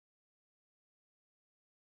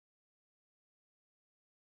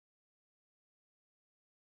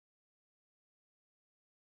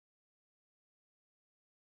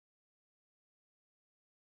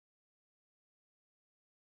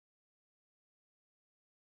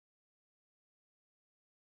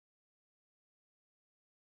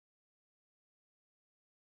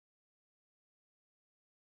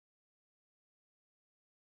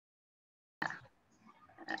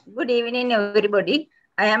Good evening, everybody.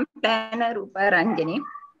 I am Planner Rupa Ranjani.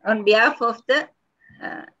 On behalf of the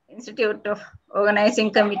Institute of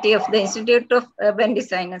Organizing Committee of the Institute of Urban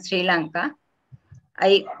Design of Sri Lanka,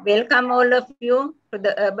 I welcome all of you to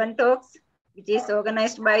the Urban Talks, which is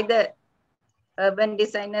organized by the Urban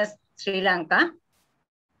Designers Sri Lanka.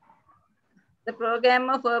 The program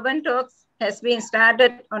of Urban Talks has been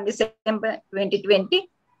started on December 2020,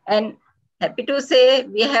 and happy to say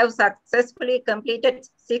we have successfully completed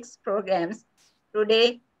 6 programs.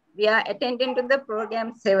 Today, we are attending to the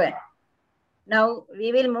program 7. Now,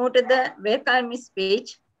 we will move to the welcome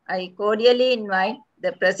speech. I cordially invite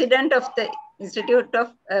the President of the Institute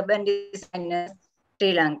of Urban Designers,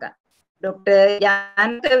 Sri Lanka, Dr.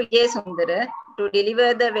 Zhang to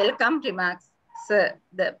deliver the welcome remarks. Sir,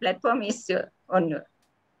 the platform is on you.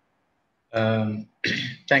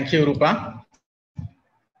 Thank you, Rupa.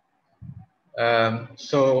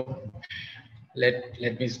 So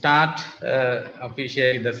let me start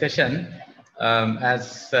officially the session.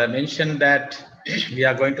 As mentioned that we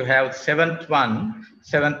are going to have seventh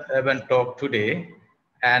urban talk today,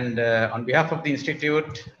 and on behalf of the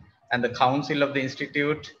Institute and the Council of the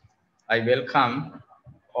Institute, I welcome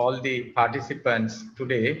all the participants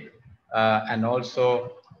today, and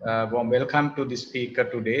also warm welcome to the speaker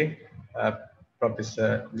today,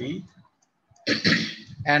 Professor Lee.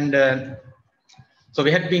 And so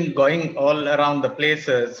we had been going all around the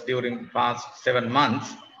places during past 7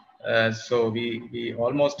 months. So we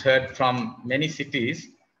almost heard from many cities,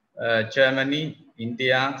 Germany,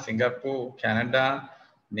 India, Singapore, Canada,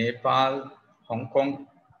 Nepal, Hong Kong,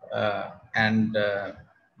 and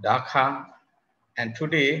Dhaka. And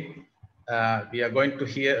today we are going to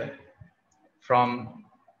hear from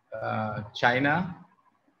China,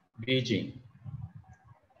 Beijing.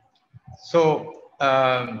 So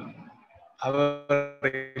our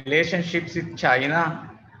relationships with China,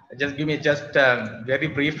 just give me a very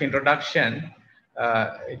brief introduction.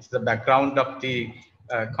 It's the background of the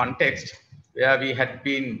context where we had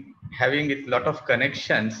been having a lot of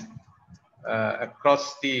connections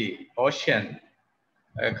across the ocean,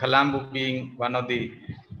 Colombo being one of the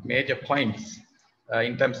major points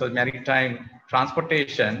in terms of maritime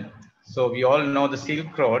transportation. So we all know the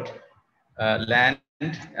Silk Road, land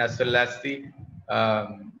as well as the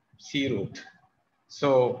sea route.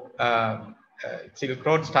 So Silk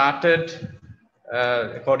Road started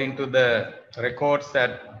according to the records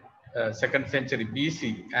at 2nd century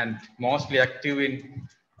BC and mostly active in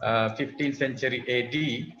 15th century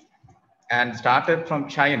AD, and started from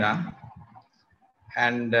China,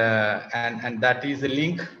 and that is a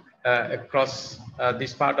link across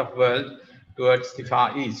this part of the world towards the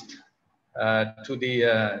Far East, to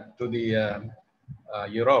the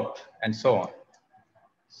Europe and so on.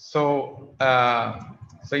 So,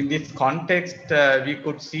 so in this context, we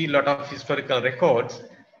could see a lot of historical records,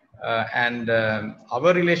 and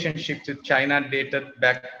our relationships with China dated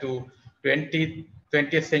back to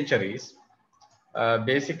 20th centuries,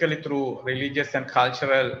 basically through religious and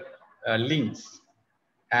cultural links.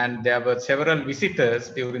 And there were several visitors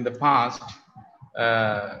during the past,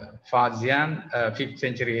 Faxian, 5th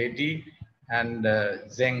century AD, and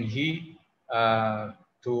Zhang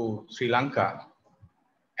to Sri Lanka.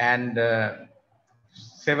 And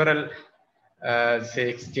several say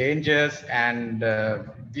exchanges and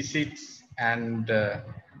visits and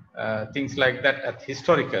things like that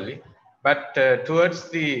historically. But towards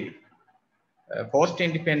the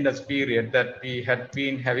post-independence period, that we had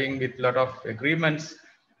been having with a lot of agreements,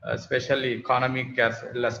 especially economic as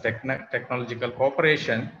well as technological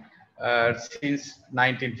cooperation since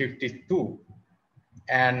 1952.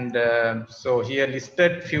 And so here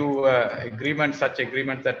listed few agreements, such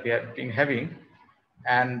agreements that we have been having,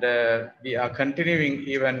 and we are continuing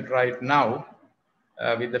even right now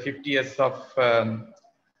with the 50 years of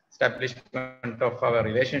establishment of our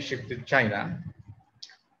relationship with China.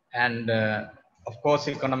 And of course,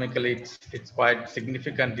 economically, it's quite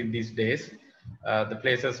significant in these days. The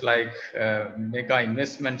places like mega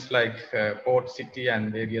investments like port city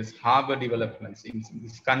and various harbor developments in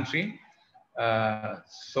this country. And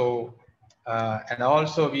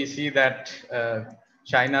also we see that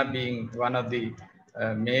China being one of the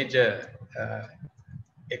major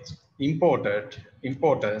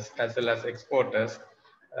importers as well as exporters,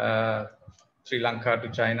 Sri Lanka to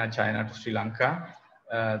China, China to Sri Lanka.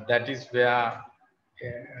 That is where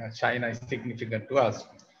China is significant to us.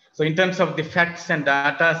 So in terms of the facts and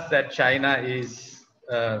data, that China is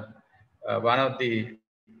one of the,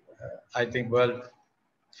 I think, world's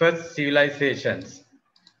first civilizations,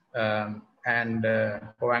 and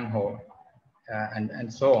Huang Ho,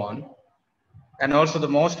 and so on. And also the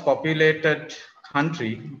most populated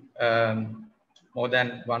country, more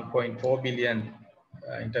than 1.4 billion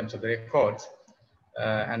in terms of the records,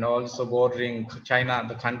 and also bordering China,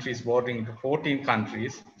 the country is bordering to 14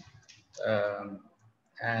 countries.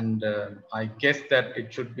 I guess that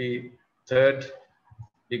it should be third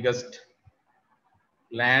biggest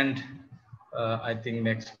land, I think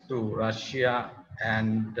next to Russia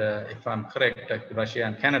and if I'm correct, Russia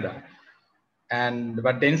and Canada.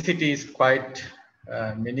 But density is quite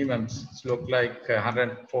minimum. It's look like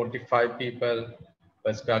 145 people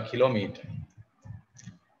per square kilometer.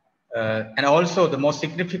 And also the most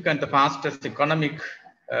significant, the fastest economic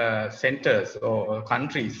centers or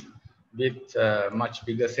countries with much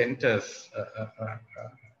bigger centers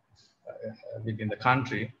within the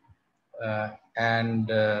country. And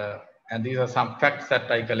these are some facts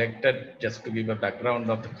that I collected just to give a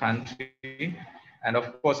background of the country. And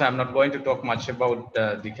of course, I'm not going to talk much about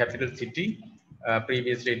the capital city.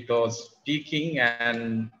 Previously, it was Peking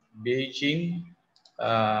and Beijing.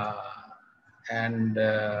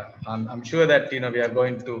 I'm sure that we are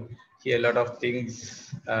going to hear a lot of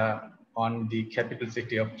things on the capital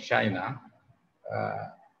city of China.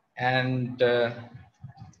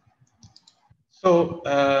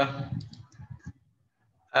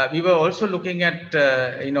 We were also looking at,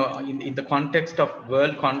 in the context of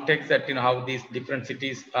world context, that how these different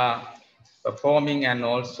cities are performing and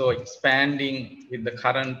also expanding with the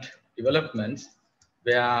current developments,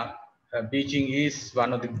 where Beijing is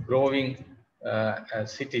one of the growing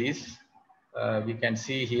cities. We can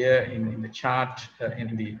see here in the chart,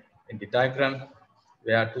 in the diagram,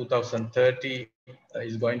 where 2030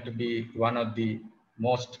 is going to be one of the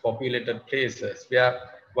most populated places. Where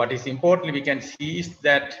what is important, we can see is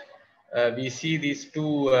that we see these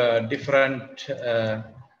two different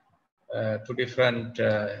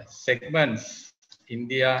segments,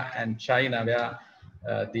 India and China, where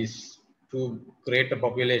these two greater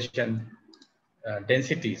population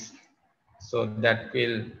densities. So that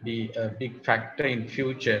will be a big factor in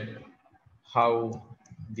future, how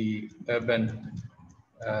the urban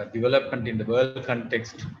development in the world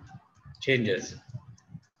context changes.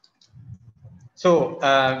 So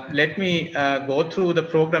let me go through the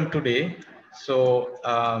program today. So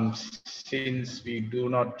since we do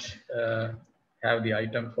not have the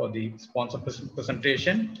item for the sponsor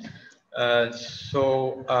presentation, the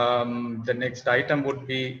next item would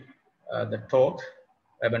be the talk,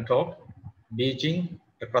 urban talk, Beijing,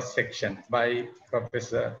 a cross section by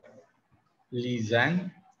Professor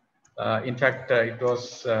Zhang. In fact, it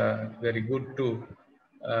was very good to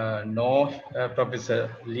know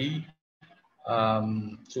Professor Li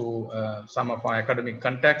through some of my academic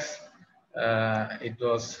contacts. It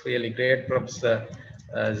was really great, Professor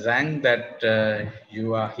Zhang, that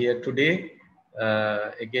you are here today.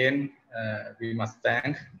 Again, we must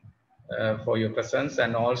thank for your presence,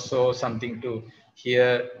 and also something to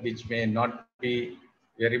hear which may not be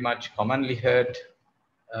very much commonly heard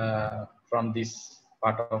from this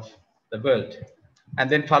part of the world. And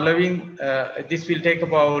then following, this will take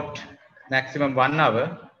about maximum 1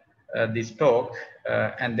 hour, this talk,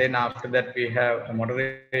 and then after that we have a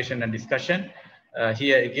moderation and discussion.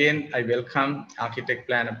 Here again, I welcome Architect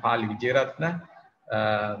Planner Pali Vijayaratna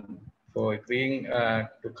for agreeing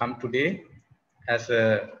to come today as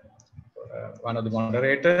one of the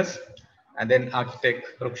moderators, and then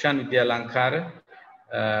Architect Rukshan Vidyalankara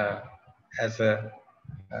as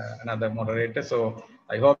another moderator. So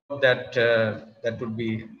I hope that that would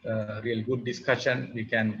be a really good discussion we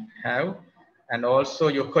can have. And also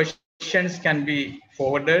your questions can be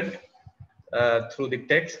forwarded through the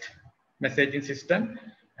text messaging system.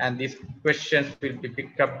 And these questions will be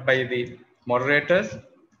picked up by the moderators,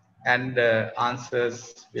 and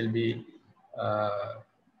answers will be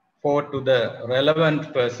forwarded to the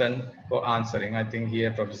relevant person for answering. I think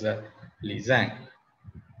here Professor Li Zhang.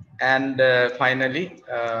 And finally,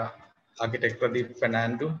 Architect Pradeep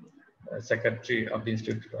Fernando, Secretary of the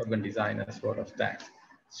Institute of Urban Designers, Board of Thanks.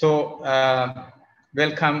 So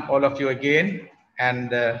welcome all of you again,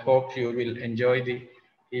 and hope you will enjoy the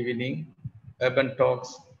evening Urban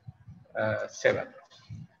Talks 7.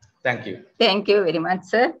 Thank you. Thank you very much,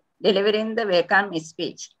 sir, delivering the welcome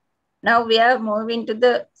speech. Now we are moving to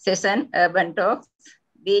the session Urban Talks,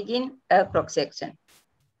 Beijing cross section.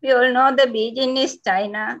 We all know the Beijing is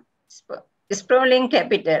China's sprawling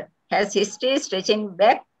capital, has history stretching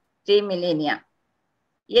back 3 millennia.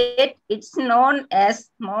 Yet it's known as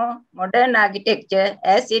more modern architecture,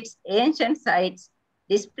 as its ancient sites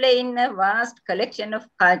displaying a vast collection of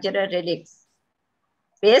cultural relics.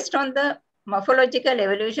 Based on the morphological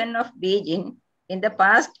evolution of Beijing in the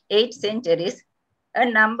past 8 centuries, a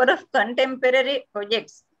number of contemporary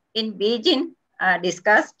projects in Beijing are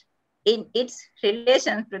discussed in its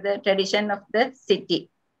relation to the tradition of the city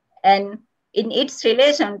and in its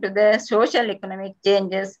relation to the social economic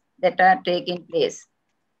changes that are taking place.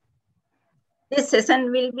 This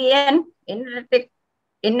session will be an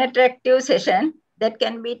interactive session that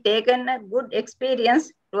can be taken a good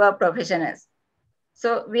experience to our professionals.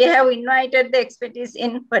 So we have invited the expertise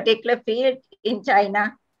in particular field in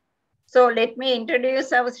China. So let me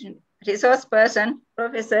introduce our resource person,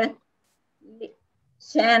 Professor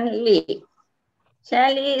Shan Li.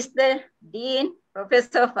 Shan Li is the Dean,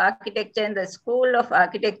 Professor of Architecture in the School of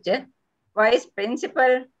Architecture, Vice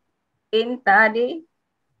Principal in Tadi,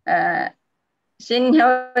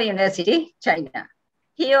 Tsinghua University, China.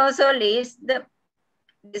 He also leads the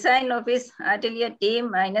design office Atelier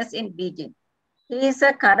TeamMinus in Beijing. He is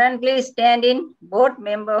a currently standing board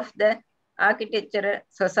member of the Architectural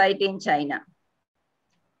Society in China,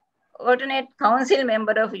 alternate council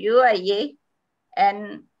member of UIA,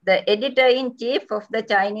 and the editor-in-chief of the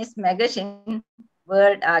Chinese magazine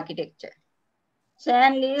World Architecture.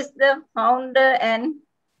 Shan Li is the founder and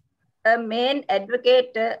a main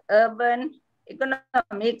advocate of urban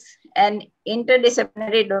economics and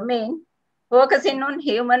interdisciplinary domain, focusing on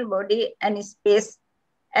human body and space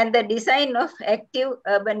and the design of active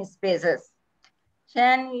urban spaces.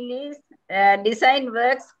 Shan Li's design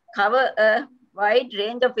works cover a wide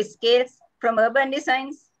range of scales from urban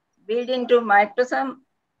designs, building to microsome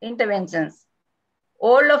interventions.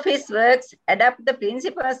 All of his works adapt the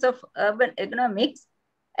principles of urban economics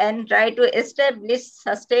and try to establish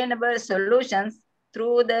sustainable solutions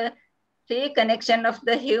through the reconnection of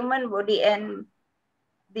the human body and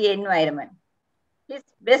the environment. His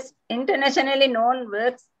best internationally known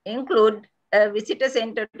works include a visitor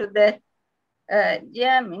center to the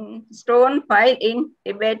Jiamin Stone Pile in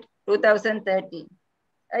Tibet, 2013,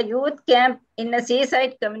 a youth camp in a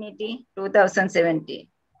seaside community, 2017,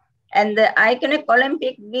 and the iconic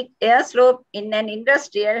Olympic big air slope in an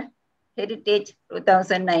industrial heritage,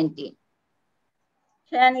 2019.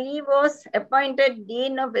 Shan Li was appointed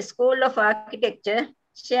Dean of the School of Architecture,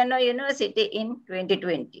 Tsinghua University in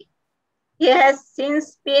 2020. He has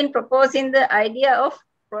since been proposing the idea of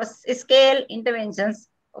cross-scale interventions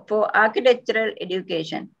for architectural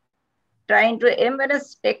education, trying to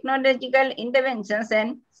embrace technological interventions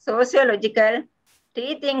and sociological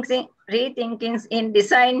rethinkings in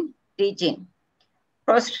design teaching,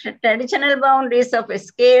 cross traditional boundaries of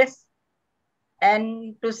scales,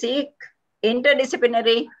 and to seek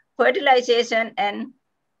interdisciplinary fertilization and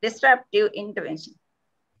disruptive intervention.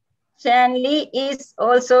 Shan Li is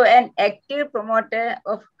also an active promoter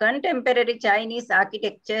of contemporary Chinese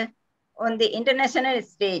architecture on the international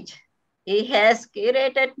stage. He has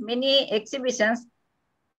curated many exhibitions,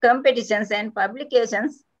 competitions, and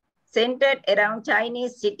publications centered around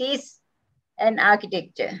Chinese cities and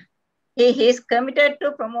architecture. He is committed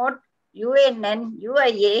to promote UN and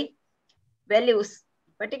UIA values,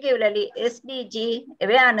 particularly SDG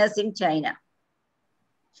awareness in China.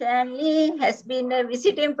 Shan Li has been a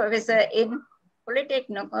visiting professor in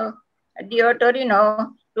Politecnico di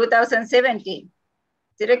Torino 2017,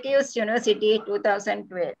 Syracuse University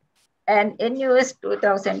 2012, and NUS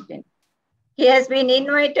 2010. He has been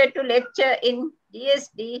invited to lecture in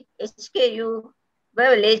DSD, HKU,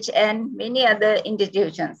 Beverly, and many other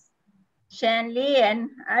institutions. Shan Li and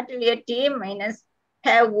Atelier TeamMinus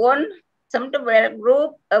have won Sumterwell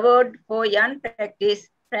Group Award for Young Practice,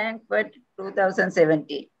 Frankfurt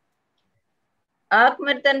 2017.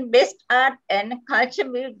 Archmerton Best Art and Culture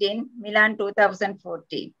Building, Milan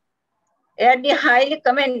 2014. Aired the highly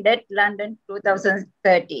commended London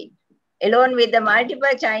 2013, along with the multiple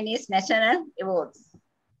Chinese national awards.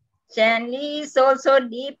 Shan Li is also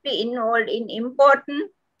deeply involved in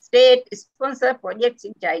important state-sponsored projects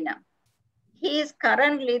in China. He is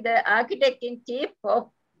currently the architect-in-chief of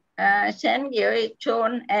Shanghai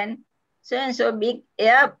Chon and Shenzhou Big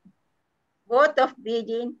Air, both of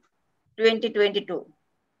Beijing 2022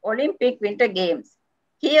 Olympic Winter Games.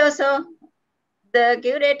 He also the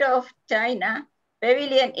curator of China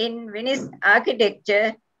Pavilion in Venice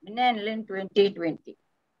Architecture Biennale 2020.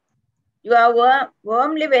 You are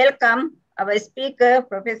warmly welcome, our speaker,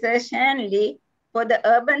 Professor Shan Li, for the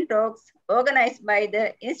Urban Talks organized by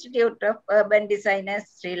the Institute of Urban Designers,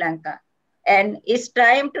 Sri Lanka. And it's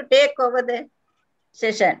time to take over the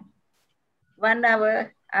session. 1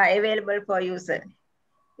 hour are available for you, sir.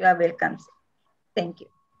 You are welcome, sir. Thank you.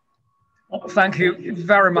 Well, thank you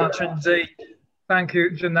very much indeed. Thank you,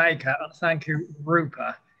 Janeka, and thank you,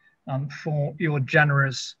 Rupa, for your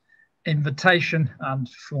generous invitation and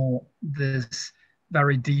for this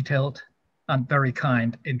very detailed and very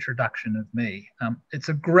kind introduction of me. It's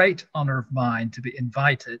a great honor of mine to be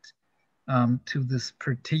invited to this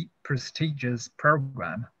prestigious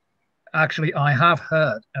program. Actually, I have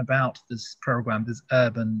heard about this program, this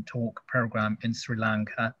urban talk program in Sri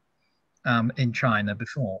Lanka, in China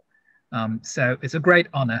before. So it's a great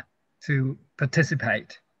honor to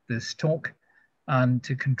participate this talk and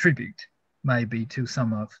to contribute maybe to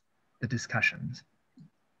some of the discussions.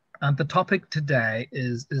 And the topic today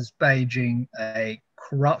is Beijing a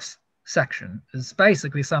cross section? Is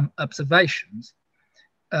basically some observations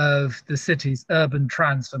of the city's urban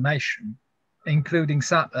transformation, including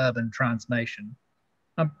suburban transformation,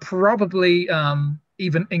 and probably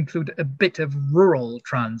even include a bit of rural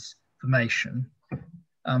transformation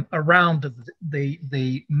around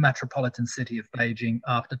the metropolitan city of Beijing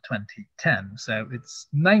after 2010. So it's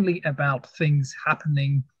mainly about things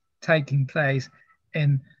happening, taking place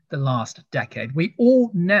in the last decade. We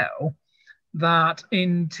all know that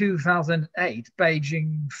in 2008,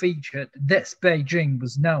 Beijing featured this. Beijing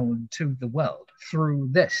was known to the world through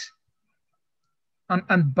this.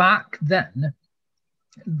 And back then,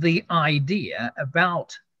 the idea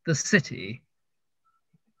about the city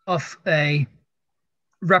of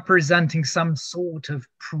representing some sort of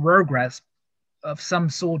progress, of some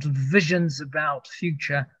sort of visions about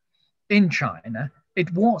future in China, it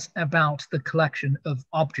was about the collection of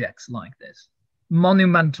objects like this,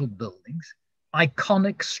 monumental buildings,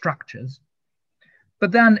 iconic structures.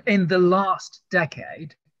 But then in the last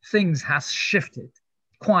decade, things has shifted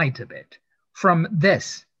quite a bit from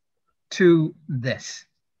this to this.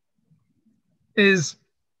 Is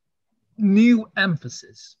new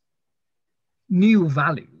emphasis, new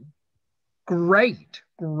value, great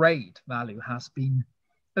value has been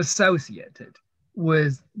associated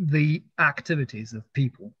with the activities of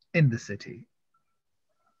people in the city.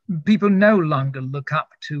 People no longer look up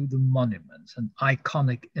to the monuments and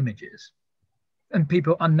iconic images, and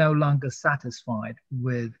people are no longer satisfied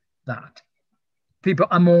with that. People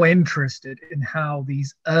are more interested in how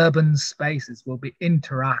these urban spaces will be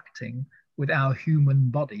interacting with our human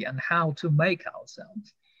body and how to make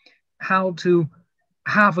ourselves, how to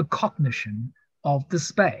have a cognition of the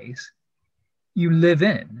space you live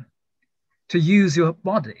in, to use your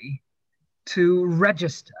body to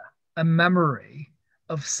register a memory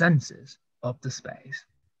of senses of the space.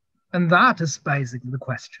 And that is basically the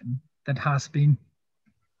question that has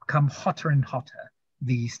become hotter and hotter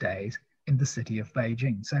these days in the city of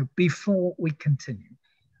Beijing. So before we continue,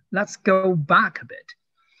 let's go back a bit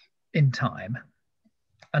in time,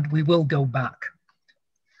 and we will go back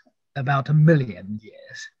about 1 million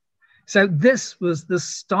years. So this was the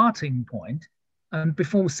starting point, and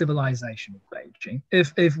before civilization of Beijing.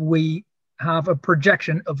 If we have a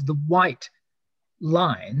projection of the white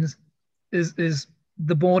lines is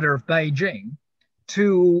the border of Beijing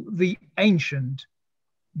to the ancient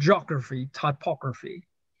geography, typography,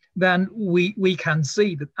 then we can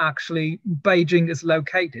see that actually Beijing is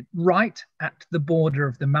located right at the border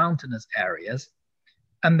of the mountainous areas.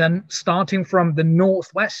 And then starting from the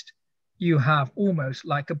northwest, you have almost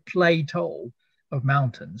like a plateau of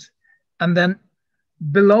mountains. And then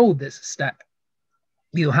below this step,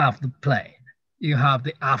 you have the plain, you have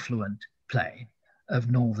the affluent plain of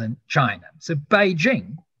northern China. So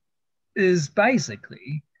Beijing is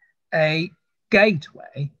basically a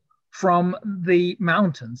gateway from the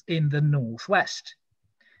mountains in the northwest.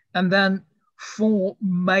 And then 4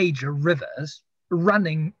 major rivers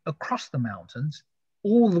running across the mountains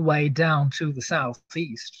all the way down to the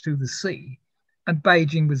southeast, to the sea. And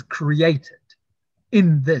Beijing was created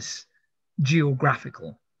in this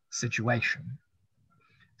geographical situation.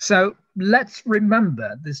 So let's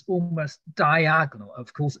remember this almost diagonal,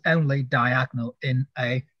 of course, only diagonal in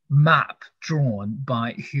a map drawn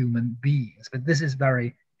by human beings. But this is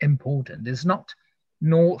very important. It's not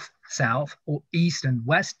north, south, or east and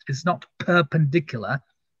west. It's not perpendicular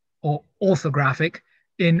or orthographic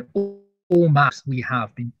in all maps we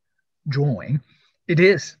have been drawing. It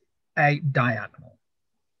is a diagonal.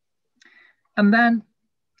 And then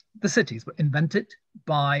the cities were invented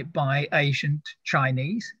by ancient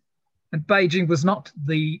Chinese, and Beijing was not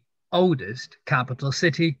the oldest capital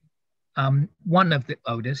city, one of the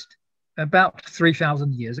oldest, about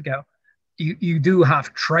 3,000 years ago. You do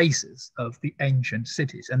have traces of the ancient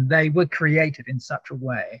cities, and they were created in such a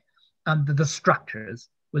way, and the structures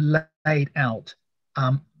were laid out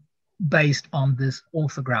based on this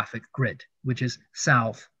orthographic grid, which is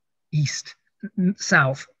south, east,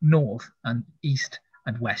 south, north, and east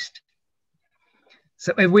and west.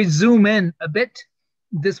 So if we zoom in a bit,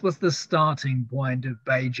 this was the starting point of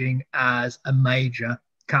Beijing as a major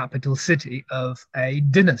capital city of a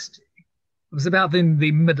dynasty, It was about in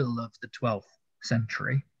the middle of the 12th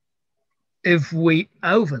century. If we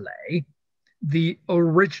overlay the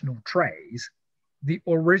original trace, the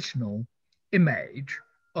original image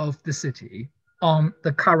of the city on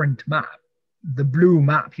the current map, the blue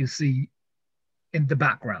map you see in the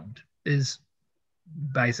background is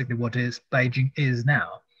basically what Beijing is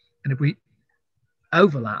now. And if we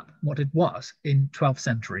overlap what it was in 12th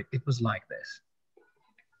century, it was like this.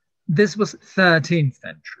 This was 13th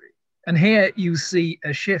century. And here you see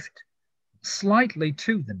a shift slightly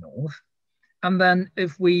to the north. And then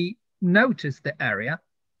if we notice the area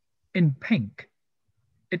in pink,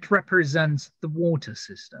 it represents the water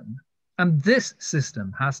system. And this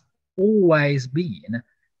system has always been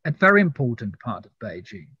a very important part of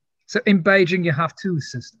Beijing. So in Beijing, you have two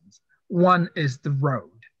systems. One is the road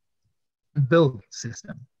building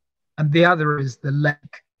system, and the other is the lake,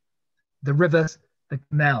 the rivers, the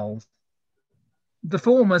canals. The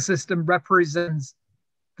former system represents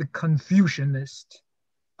the Confucianist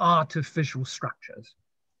artificial structures,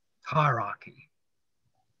 hierarchy,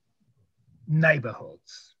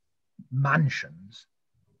 neighborhoods, mansions,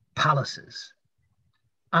 palaces.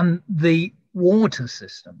 And the water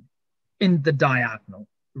system in the diagonal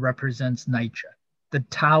represents nature, the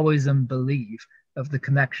Taoism belief of the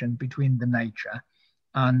connection between the nature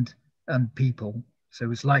and people.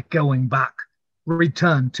 So it's like going back,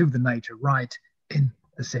 return to the nature right in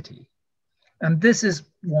the city. And this is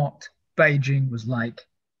what Beijing was like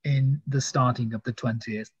in the starting of the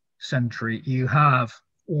 20th century. You have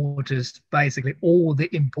what is basically all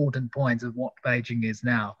the important points of what Beijing is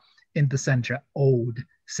now in the central old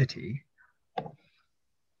city.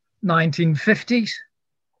 1950s,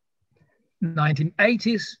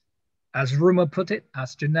 1980s, as Rumor put it,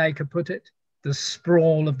 as Janeka put it, the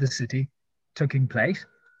sprawl of the city taking place.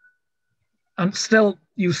 And still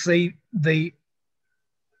you see the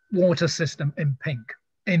water system in pink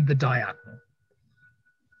in the diagonal.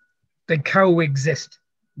 They coexist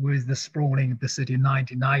with the sprawling of the city in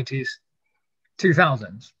 1990s,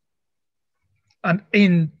 2000s. And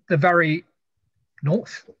in the very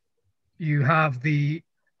north, you have the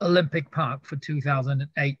Olympic Park for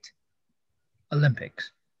 2008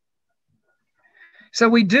 Olympics. So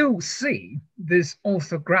we do see this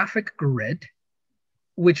orthographic grid,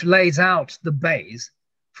 which lays out the base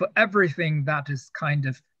for everything that is kind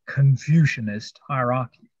of Confucianist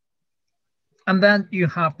hierarchy. And then you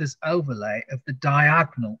have this overlay of the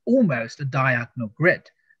diagonal, almost a diagonal grid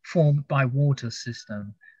formed by water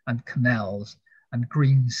system and canals and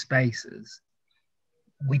green spaces,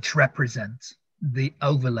 which represents the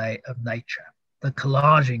overlay of nature, the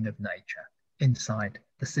collaging of nature inside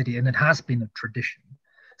the city. And it has been a tradition.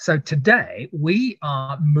 So today we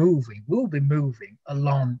are moving, we'll be moving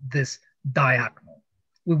along this diagonal.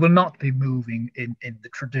 We will not be moving in the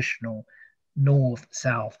traditional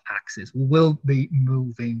north-south axis. We will be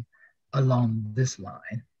moving along this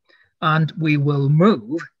line. And we will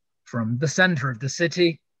move from the center of the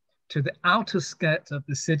city to the outer skirts of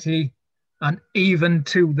the city and even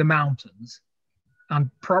to the mountains,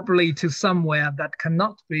 and probably to somewhere that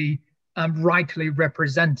cannot be rightly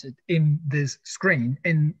represented in this screen,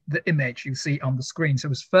 in the image you see on the screen.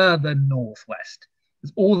 So it's further northwest.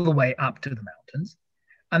 It's all the way up to the mountains.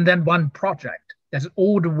 And then one project that's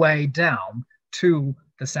all the way down to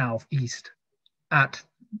the southeast at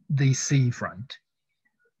the seafront.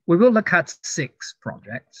 We will look at 6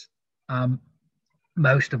 projects,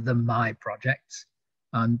 most of them my projects,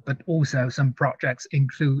 but also some projects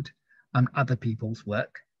include other people's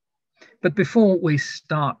work. But before we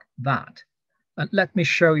start that, let me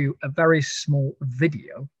show you a very small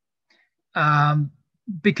video,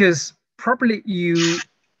 because probably you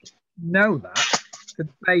know that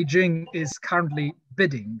Beijing is currently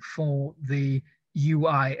bidding for the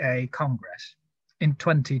UIA Congress in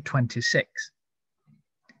 2026.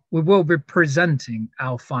 We will be presenting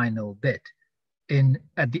our final bid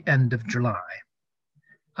at the end of July.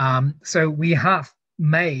 So we have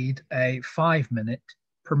made a 5-minute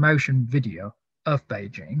promotion video of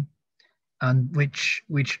Beijing, and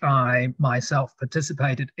which I myself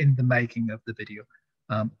participated in the making of the video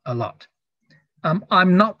a lot.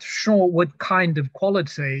 I'm not sure what kind of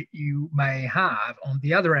quality you may have on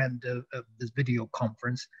the other end of this video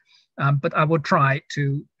conference, but I will try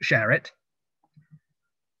to share it.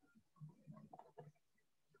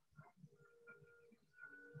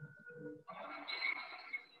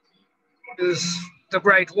 Is the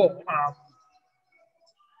Great Wall.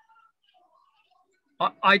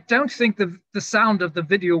 I don't think the sound of the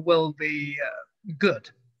video will be good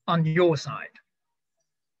on your side.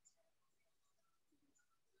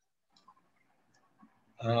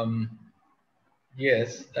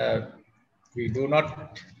 Yes, We do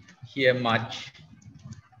not hear much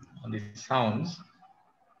on the sounds.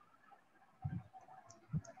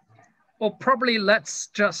 Well, probably let's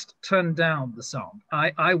just turn down the sound.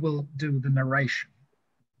 I will do the narration.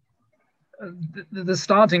 The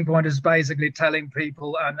starting point is basically telling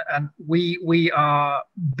people, and we are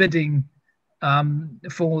bidding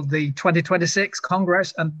for the 2026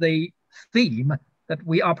 Congress, and the theme that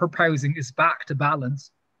we are proposing is back to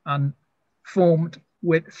balance and formed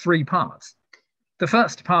with three parts. The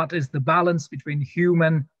first part is the balance between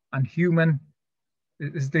human and human.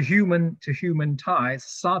 It is the human to human ties,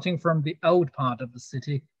 starting from the old part of the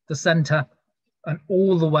city, the center, and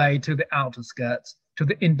all the way to the outer skirts, to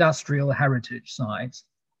the industrial heritage sites.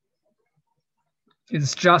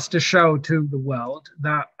 It's just to show to the world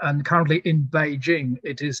that, and currently in Beijing,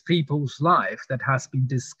 it is people's life that has been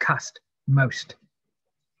discussed most.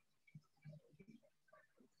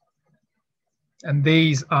 And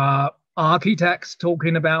these are architects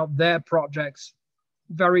talking about their projects,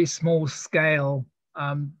 very small scale,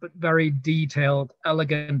 but very detailed,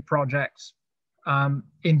 elegant projects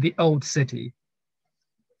in the old city.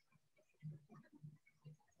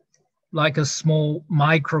 Like a small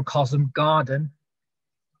microcosm garden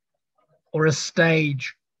or a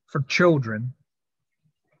stage for children.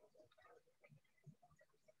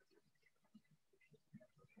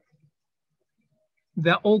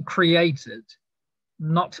 They're all created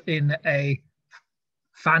not in a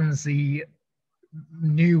fancy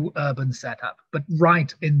new urban setup, but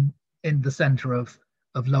right in the center of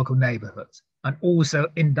local neighborhoods, and also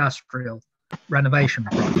industrial renovation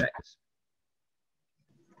projects.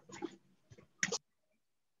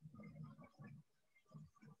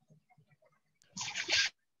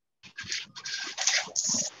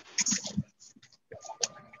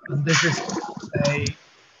 And this is a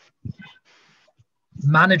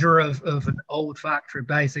manager of an old factory,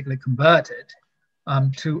 basically converted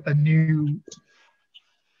to a new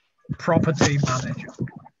property manager.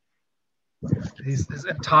 His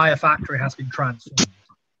entire factory has been transformed.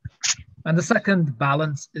 And the second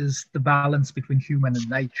balance is the balance between human and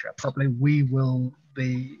nature. Probably we will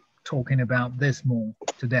be talking about this more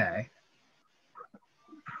today.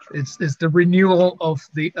 It's the renewal of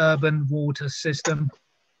the urban water system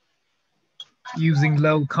using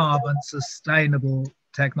low carbon sustainable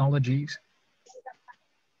technologies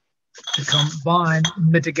to combine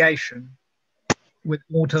mitigation with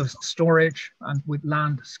water storage and with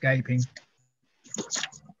landscaping.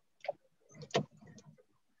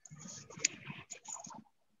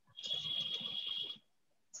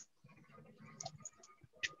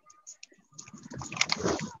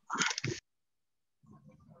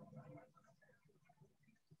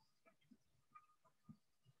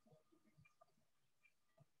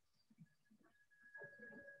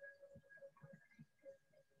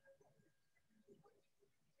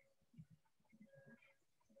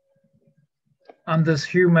 And this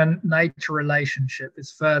human-nature relationship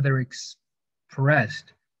is further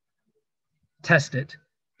expressed, tested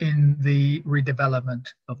in the redevelopment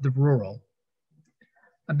of the rural.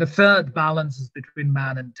 And the third balance is between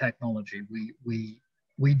man and technology.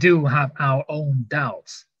 We do have our own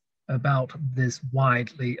doubts about this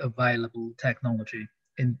widely available technology,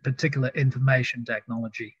 in particular information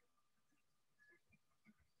technology.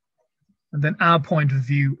 And then our point of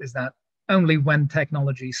view is that only when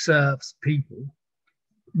technology serves people,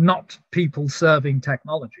 not people serving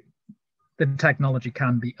technology, the technology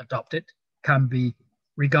can be adopted, can be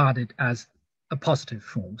regarded as a positive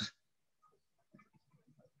force.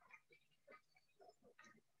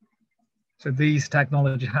 So these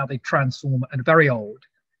technologies, how they transform a very old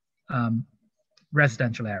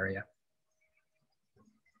residential area.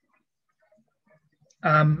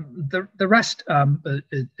 The rest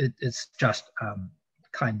it's just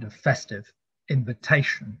kind of festive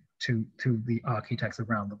invitation to the architects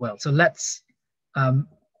around the world. So let's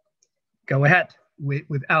go ahead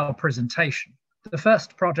with our presentation. The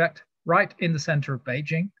first project, right in the center of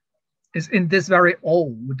Beijing, is in this very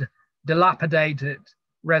old, dilapidated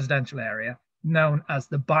residential area known as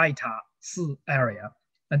the Baita-Si area.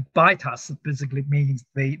 And Baita-Si basically means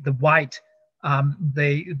the white,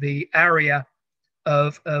 the area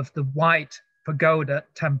of the white pagoda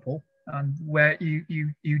temple, and where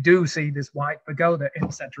you do see this white pagoda in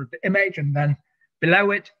the center of the image, and then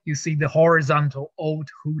below it you see the horizontal old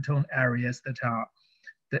huton areas that are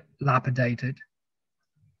dilapidated.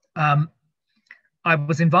 I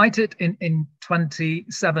was invited in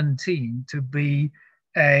 2017 to be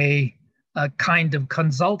a kind of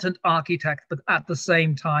consultant architect, but at the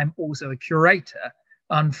same time also a curator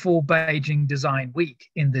for Beijing Design Week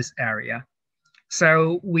in this area.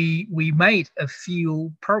 So we made a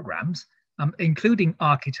few programs including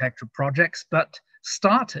architecture projects, but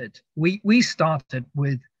we started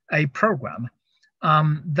with a program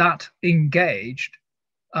that engaged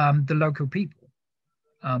the local people,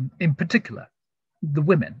 in particular, the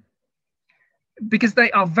women, because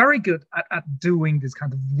they are very good at doing this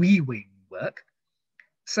kind of weaving work.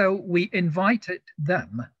 So we invited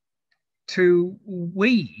them to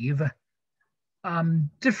weave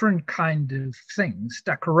different kind of things,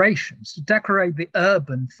 decorations, to decorate the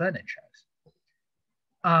urban furniture.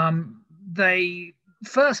 They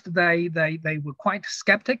were quite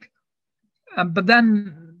skeptic, but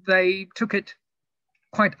then they took it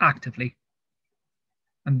quite actively,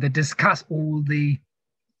 and they discussed all the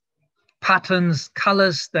patterns,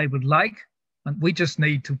 colors they would like, and we just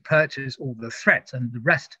need to purchase all the threads, and the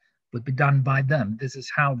rest would be done by them. This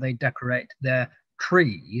is how they decorate their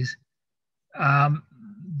trees,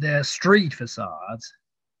 their street facades,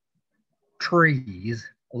 trees,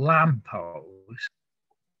 lampposts.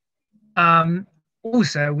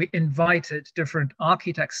 Also, we invited different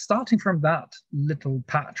architects, starting from that little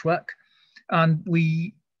patchwork, and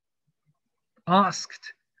we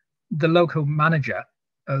asked the local manager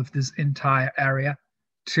of this entire area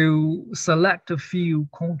to select a few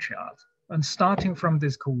courtyards. And starting from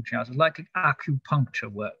this courtyard, like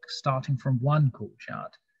acupuncture work, starting from one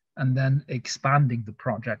courtyard and then expanding the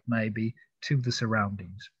project maybe to the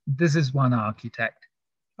surroundings. This is one architect,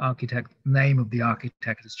 name of the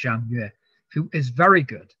architect is Zhang, who is very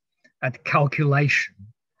good at calculation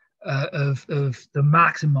of the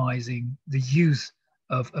maximizing the use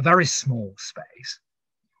of a very small space.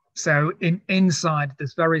 So inside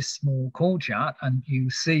this very small courtyard, and you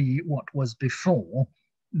see what was before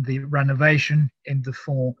the renovation in the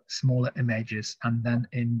 4 smaller images and then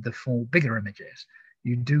in the 4 bigger images.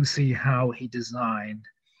 You do see how he designed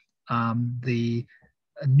the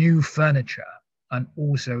new furniture and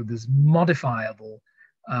also this modifiable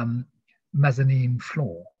mezzanine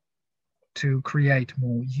floor to create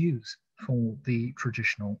more use for the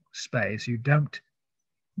traditional space. You don't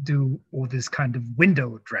do all this kind of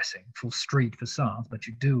window dressing for street facades, but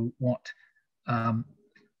you do what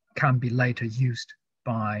can be later used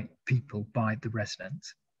by people, by the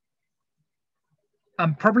residents.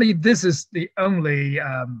 Probably this is the only,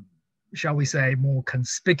 shall we say, more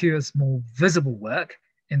conspicuous, more visible work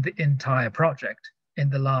in the entire project in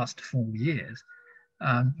the last 4 years,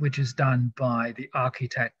 which is done by the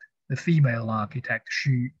architect, the female architect,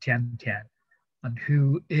 Xu Tiantian, and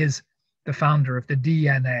who is the founder of the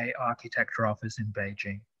DNA architecture office in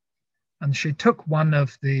Beijing. And she took one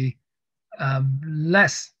of the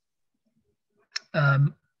less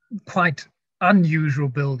quite unusual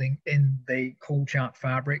building in the courtyard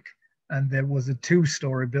fabric, and there was a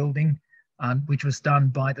 2-story building, which was done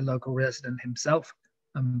by the local resident himself,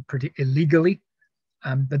 pretty illegally.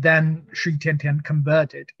 But then Xu Tiantian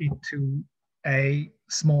converted into a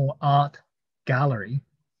small art gallery.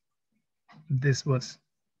 This was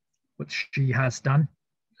what she has done.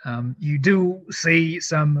 You do see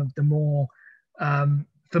some of the more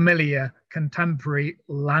familiar contemporary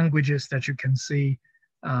languages that you can see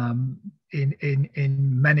in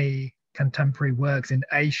many contemporary works in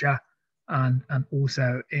Asia and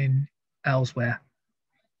also in elsewhere.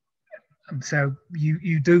 So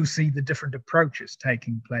you do see the different approaches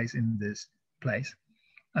taking place in this place.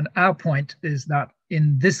 And our point is that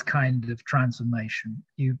in this kind of transformation,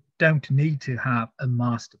 you don't need to have a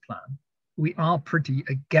master plan. We are pretty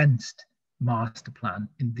against master plan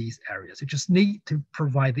in these areas. You just need to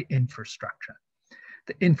provide the infrastructure.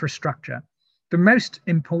 The infrastructure, the most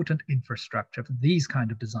important infrastructure for these kind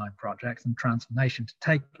of design projects and transformation to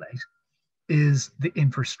take place is the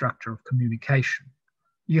infrastructure of communication.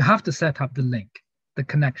 You have to set up the link, the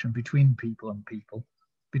connection between people and people,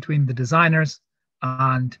 between the designers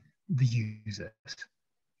and the users.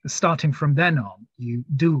 Starting from then on, you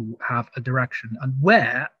do have a direction, and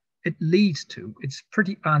where it leads to, it's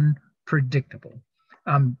pretty unpredictable.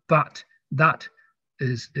 But that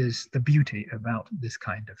is the beauty about this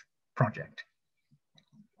kind of project.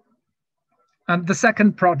 And the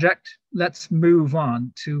second project, let's move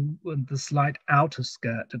on to the slight outer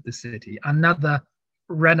skirt of the city, another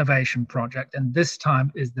renovation project, and this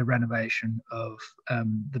time is the renovation of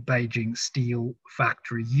the Beijing steel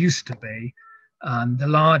factory. Used to be the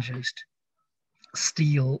largest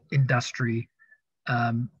steel industry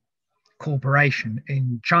corporation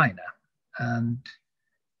in China, and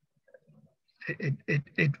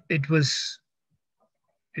it was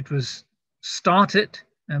started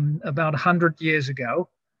about 100 years ago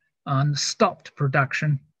and stopped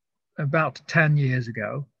production about 10 years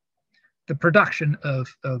ago. The production of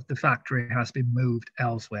the factory has been moved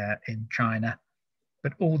elsewhere in China,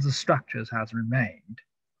 but all the structures has remained.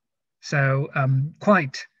 So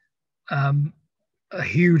quite a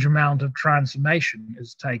huge amount of transformation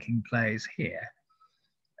is taking place here.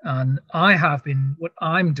 And what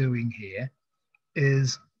I'm doing here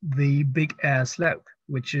is the big air slope,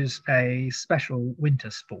 which is a special winter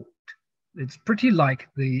sport. It's pretty like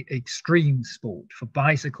the extreme sport for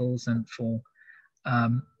bicycles and for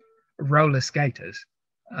roller skaters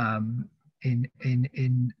in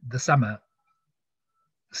the summer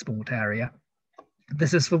sport area.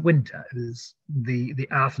 This is for winter. The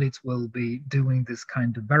athletes will be doing this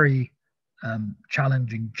kind of very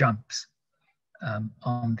challenging jumps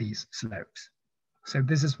on these slopes. So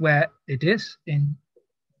this is where it is in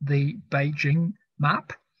the Beijing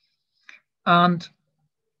map. And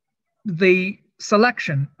the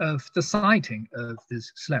selection of the siting of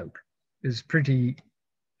this slope is pretty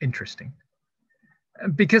interesting.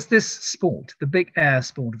 Because this sport, the big air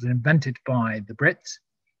sport, was invented by the Brits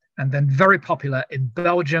and then very popular in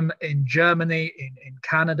Belgium, in Germany, in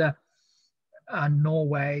Canada, and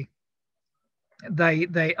Norway.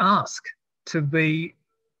 They ask to be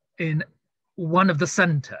in one of the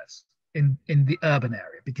centers in the urban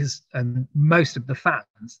area because most of the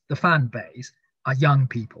fan base are young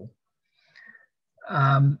people.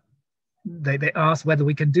 They ask whether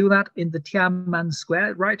we can do that in the Tiananmen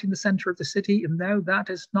Square, right in the center of the city. And no, that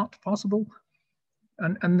is not possible.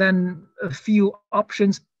 And then a few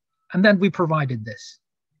options. And then we provided this.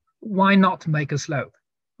 Why not make a slope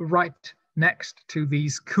right next to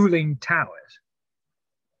these cooling towers?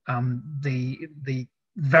 The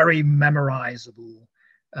very memorizable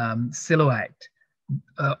silhouette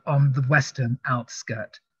on the western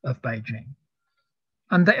outskirt of Beijing.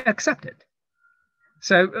 And they accepted.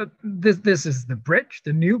 So this is the bridge,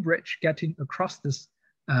 the new bridge getting across this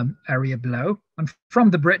area below. And from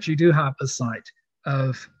the bridge, you do have a sight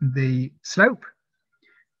of the slope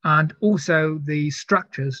and also the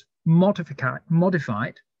structures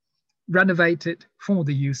modified, renovated for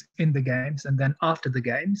the use in the games and then after the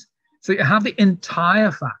games. So you have the entire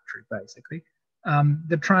factory, basically,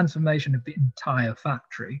 the transformation of the entire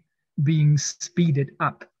factory being speeded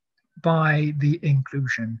up by the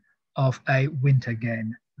inclusion of a winter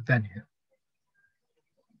game venue.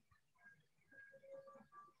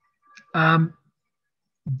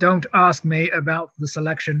 Don't ask me about the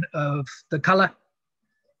selection of the color.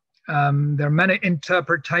 There are many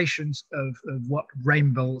interpretations of what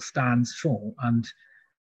rainbow stands for, and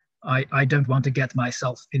I don't want to get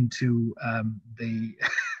myself into the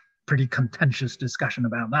pretty contentious discussion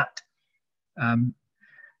about that.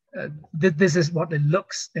 This is what it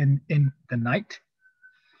looks in the night.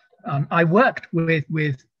 I worked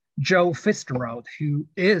with Joe Fitzgerald, who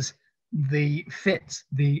is the FITS,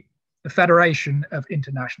 the Federation of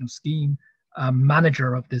International Skiing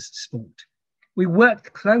manager of this sport. We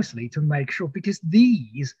worked closely to make sure, because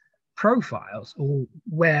these profiles, or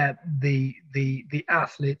where the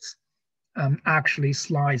athletes actually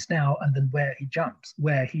slides down and then where he jumps,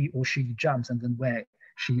 where he or she jumps and then where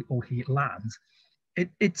she or he lands,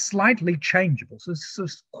 it's slightly changeable. So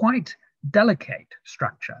it's quite delicate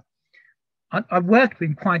structure. I worked with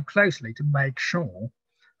him quite closely to make sure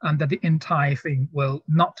that the entire thing will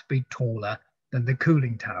not be taller than the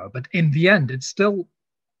cooling tower. But in the end, it's still,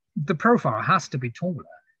 the profile has to be taller.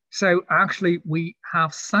 So actually we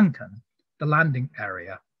have sunken the landing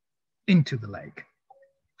area into the lake,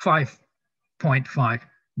 5.5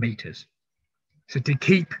 meters. So to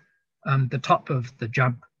keep the top of the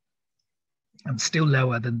jump still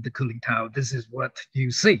lower than the cooling tower. This is what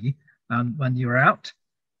you see when you're out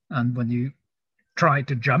and when you try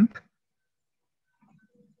to jump.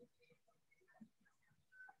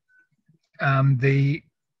 The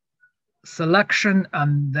selection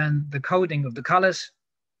and then the coding of the colors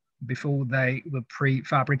before they were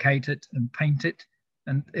prefabricated and painted.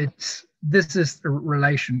 And this is the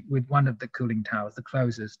relation with one of the cooling towers, the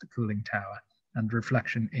closest cooling tower, and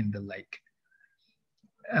reflection in the lake.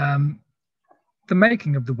 The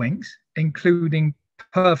making of the wings, including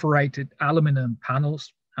perforated aluminum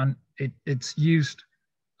panels, and it's used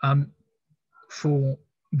for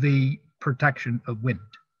the protection of wind.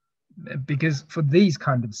 Because for these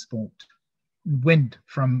kind of sport, wind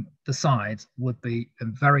from the sides would be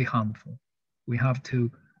very harmful. We have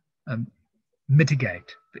to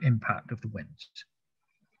mitigate the impact of the winds.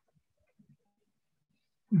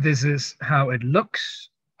 This is how it looks,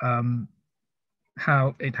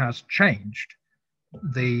 how it has changed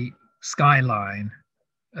the skyline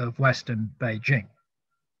of Western Beijing.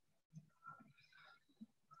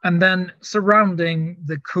 And then surrounding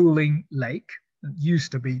the cooling lake, it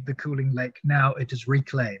used to be the cooling lake, now it is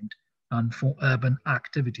reclaimed and for urban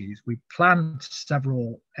activities. We planned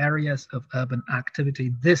several areas of urban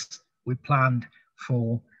activity. This we planned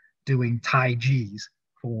for doing taijis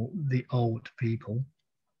for the old people.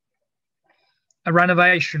 A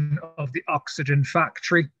renovation of the oxygen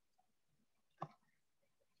factory.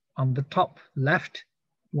 On the top left,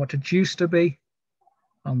 what it used to be.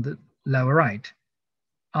 On the lower right,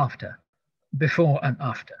 after, before and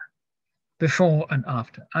after, before and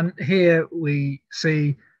after. And here we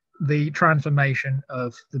see the transformation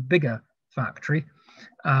of the bigger factory.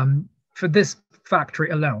 For this factory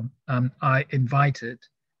alone, I invited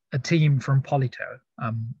a team from Polito,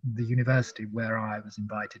 the university where I was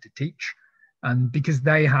invited to teach, and because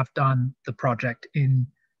they have done the project in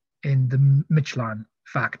the Michelin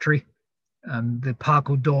factory, the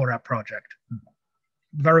Parco Dora project,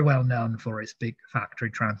 very well known for its big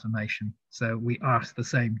factory transformation. So we asked the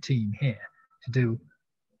same team here to do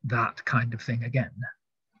that kind of thing again.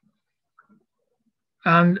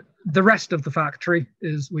 And the rest of the factory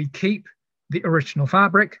is we keep the original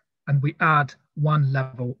fabric and we add one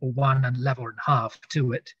level or one and level and a half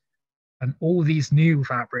to it. And all these new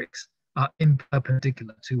fabrics are in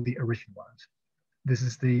perpendicular to the original ones. This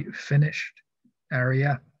is the finished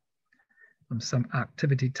area and some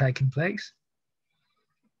activity taking place.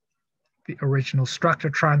 The original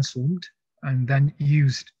structure transformed and then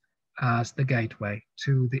used as the gateway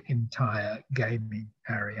to the entire gaming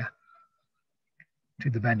area,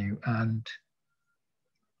 to the venue. And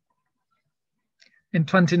in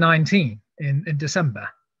 2019, in December,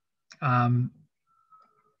 well,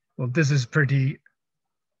 this is pretty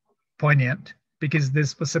poignant because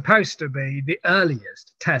this was supposed to be the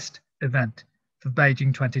earliest test event for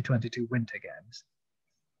Beijing 2022 Winter Games.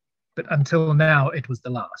 But until now, it was the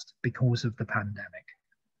last because of the pandemic.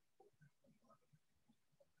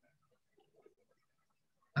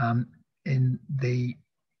 In the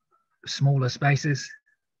smaller spaces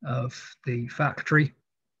of the factory,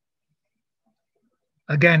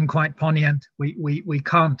 again, quite poignant. We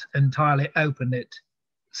can't entirely open it.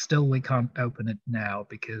 Still, we can't open it now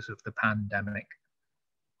because of the pandemic.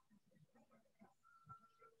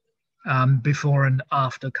 Before and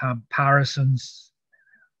after comparisons,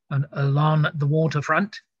 and along the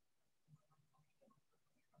waterfront.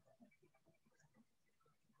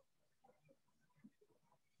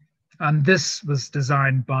 And this was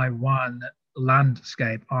designed by one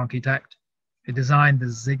landscape architect. He designed the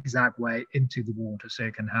zigzag way into the water so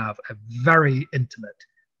you can have a very intimate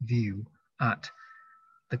view at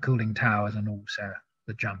the cooling towers and also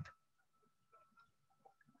the jump.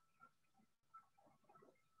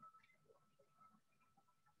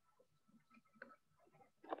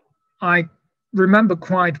 I remember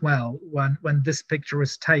quite well when this picture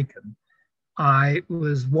was taken. I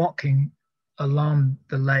was walking along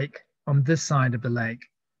the lake, on this side of the lake,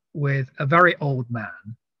 with a very old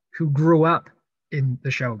man who grew up in the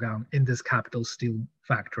Shogun, in this capital steel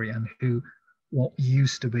factory, and who what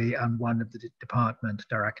used to be one of the department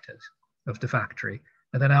directors of the factory.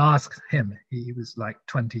 And then I asked him, he was like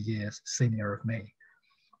 20 years senior of me.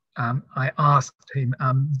 I asked him,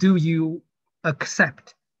 do you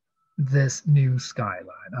accept this new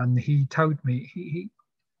skyline? And he told me, he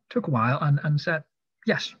took a while and said,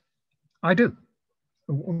 yes, I do.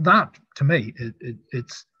 That to me,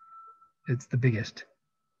 it's the biggest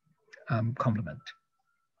compliment.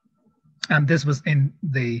 And this was in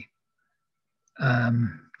the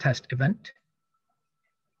test event.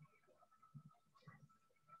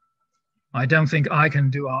 I don't think I can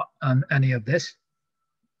do any of this.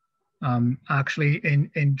 Actually,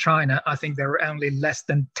 in China, I think there are only less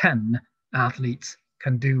than 10 athletes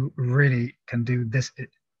can do this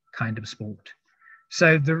kind of sport.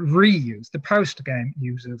 So the reuse, the post-game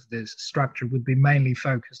use of this structure would be mainly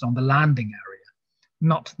focused on the landing area,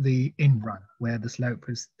 not the in-run, where the slope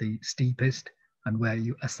is the steepest and where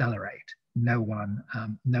you accelerate. No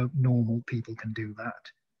normal people can do that.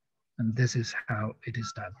 And this is how it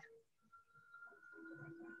is done.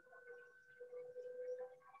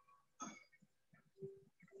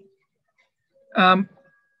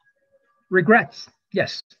 Regrets,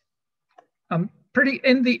 yes. Pretty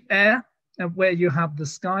in the air, where you have the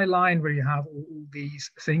skyline, where you have all these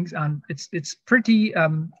things, and it's pretty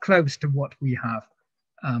close to what we have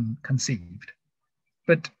conceived.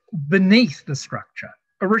 But beneath the structure,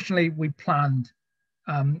 originally we planned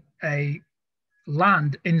a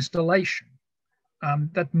land installation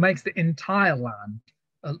that makes the entire land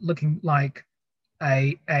looking like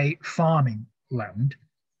a farming land.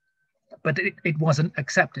 But it wasn't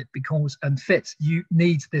accepted because FITS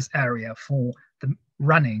needs this area for the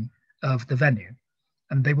running of the venue.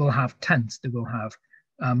 And they will have tents, they will have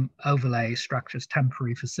overlay structures,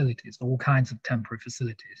 temporary facilities, all kinds of temporary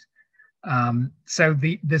facilities. So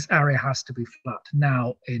this area has to be flat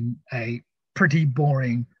now in a pretty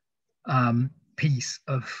boring piece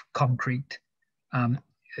of concrete.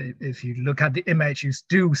 If you look at the image, you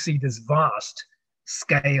do see this vast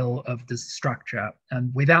scale of this structure,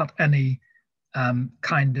 and without any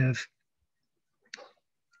kind of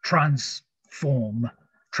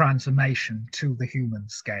transformation to the human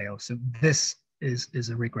scale. So this is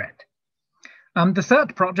a regret. The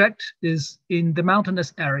third project is in the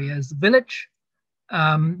mountainous areas village,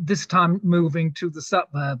 this time moving to the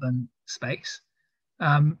suburban space.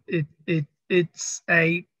 It's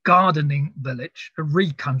a gardening village, a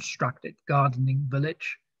reconstructed gardening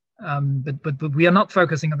village. But we are not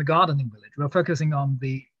focusing on the gardening village. We're focusing on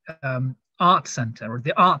the art center, or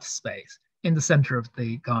the art space in the center of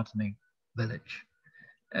the gardening village.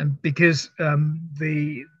 Because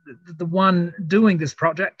the one doing this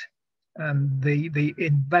project, the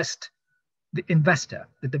investor,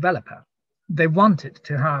 the developer, they wanted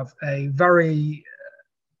to have a very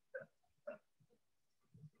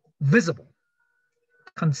visible,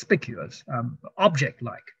 conspicuous,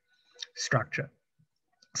 object-like structure.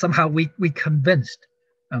 Somehow we convinced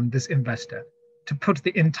this investor to put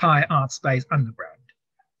the entire art space underground.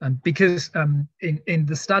 And because in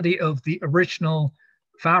the study of the original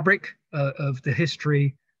fabric of the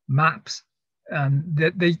history maps,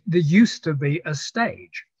 there used to be a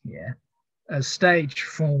stage here, a stage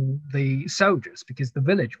for the soldiers, because the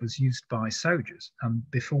village was used by soldiers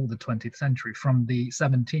before the 20th century. From the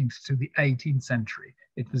 17th to the 18th century,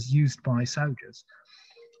 it was used by soldiers.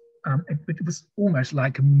 It was almost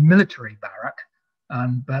like a military barrack.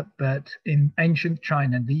 But in ancient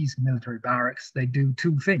China, these military barracks, they do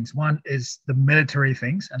two things. One is the military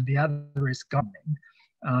things, and the other is gardening.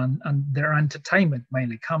 And their entertainment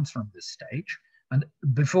mainly comes from this stage. And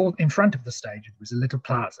in front of the stage, it was a little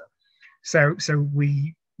plaza. So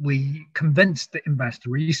we convinced the investor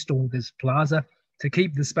to restore this plaza to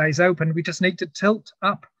keep the space open. We just need to tilt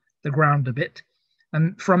up the ground a bit.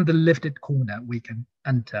 And from the lifted corner, we can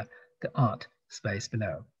enter the art space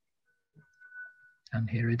below. And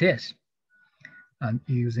here it is. And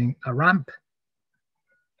using a ramp,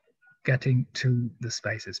 getting to the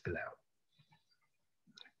spaces below.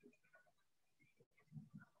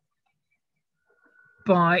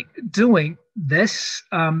 By doing this,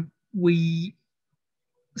 we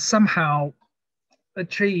somehow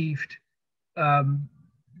achieved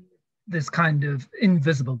this kind of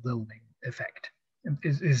invisible building effect.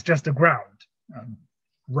 It's just a ground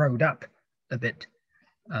rode up a bit.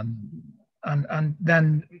 And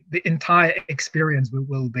then the entire experience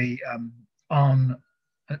will be on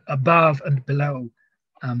above and below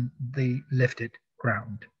the lifted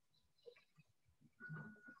ground.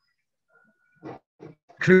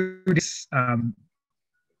 Include this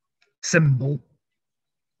symbol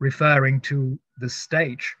referring to the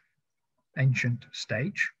stage, ancient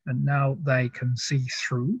stage, and now they can see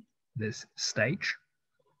through this stage.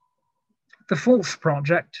 The fourth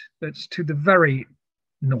project, that's to the very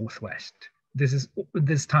northwest. This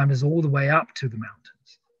time is all the way up to the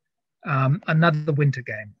mountains. Another winter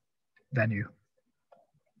game venue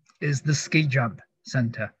is the ski jump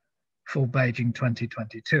center for Beijing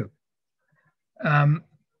 2022.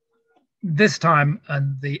 This time,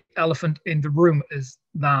 and the elephant in the room is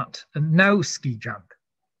that no ski jump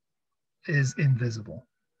is invisible,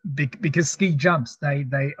 because ski jumps, they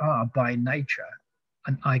are by nature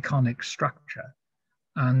an iconic structure.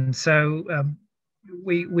 And so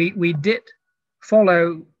we did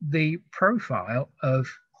follow the profile of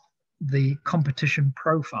the competition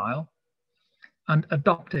profile and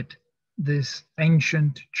adopted this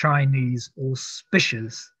ancient Chinese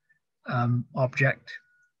auspicious object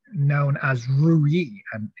known as ruyi,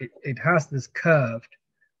 and it has this curved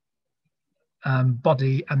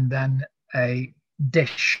body and then a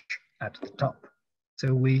dish at the top.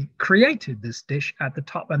 So we created this dish at the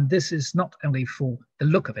top, and this is not only for the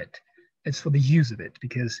look of it, it's for the use of it,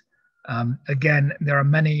 because again, there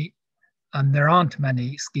aren't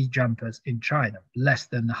many ski jumpers in China, less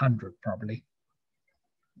than 100 probably.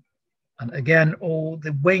 And again, all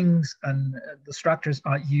the wings and the structures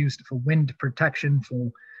are used for wind protection,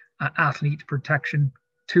 for athlete protection,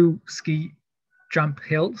 2 ski jump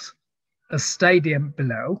hills, a stadium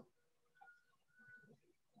below.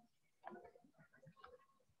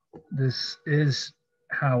 This is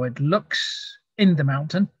how it looks in the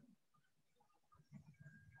mountain.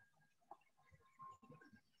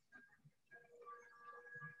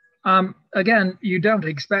 Again, you don't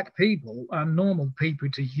expect people, normal people,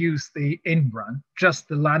 to use the in-run, just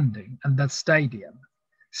the landing and the stadium.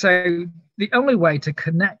 So the only way to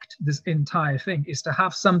connect this entire thing is to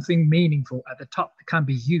have something meaningful at the top that can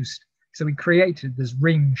be used. So we created this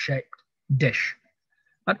ring-shaped dish.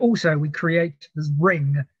 And also we create this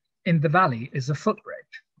ring in the valley is a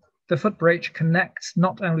footbridge. The footbridge connects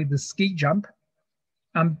not only the ski jump,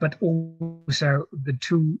 but also the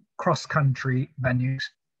two cross-country venues.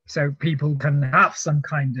 So people can have some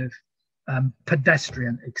kind of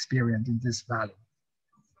pedestrian experience in this valley.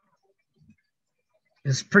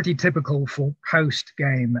 It's pretty typical for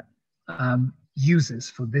post-game uses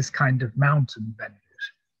for this kind of mountain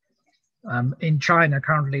venues. In China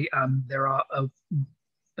currently, there are a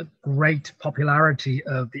great popularity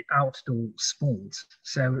of the outdoor sports.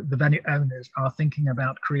 So the venue owners are thinking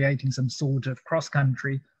about creating some sort of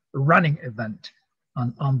cross-country running event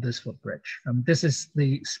on this footbridge. This is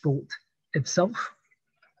the sport itself.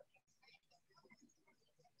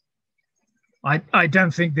 I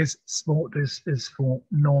don't think this sport is for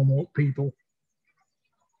normal people.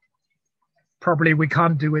 Probably we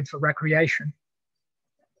can't do it for recreation.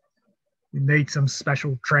 You need some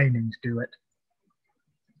special training to do it.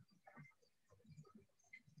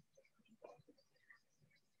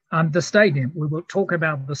 And the stadium, we will talk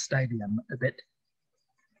about the stadium a bit.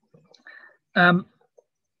 I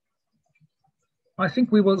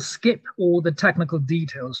think we will skip all the technical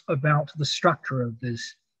details about the structure of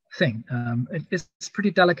this thing. It's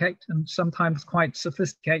pretty delicate and sometimes quite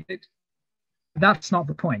sophisticated. That's not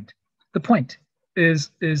the point. The point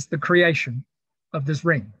is the creation of this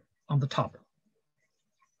ring on the top.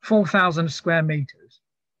 4,000 square meters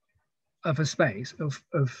of a space, of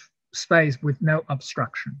space with no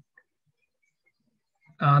obstruction.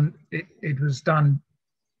 And it was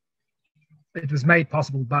made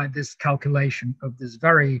possible by this calculation of this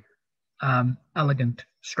very elegant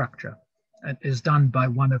structure. It is done by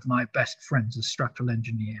one of my best friends, a structural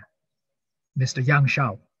engineer, Mr.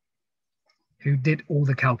 Yang, who did all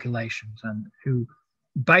the calculations and who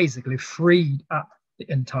basically freed up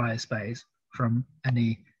the entire space from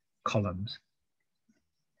any columns.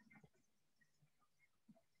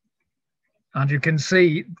 And you can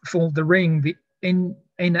see for the ring, the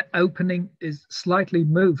inner opening is slightly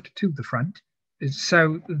moved to the front,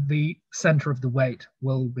 so the center of the weight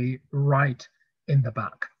will be right in the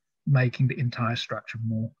back, making the entire structure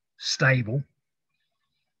more stable.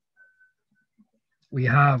 We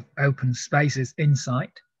have open spaces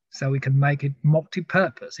inside, so we can make it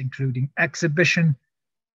multi-purpose, including exhibition,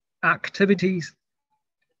 activities,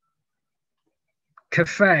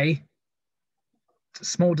 cafe,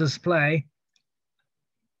 small display,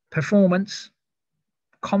 performance,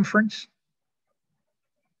 conference.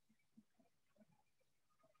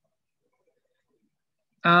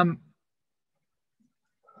 If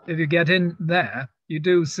you get in there, you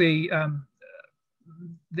do see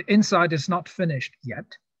the inside is not finished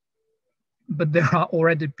yet, but there are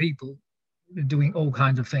already people doing all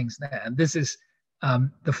kinds of things there. And this is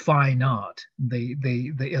the fine art,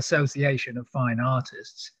 the Association of Fine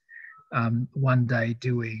Artists, one day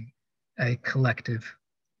doing a collective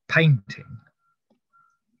painting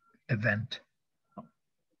event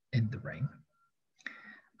in the ring.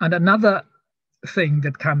 And another thing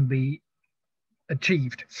that can be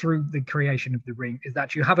achieved through the creation of the ring is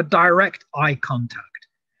that you have a direct eye contact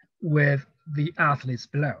with the athletes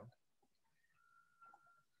below.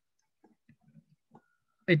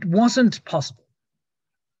 It wasn't possible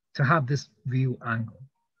to have this view angle.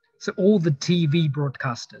 So all the TV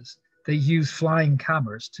broadcasters, they use flying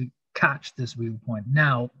cameras to catch this viewpoint.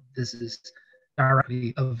 Now this is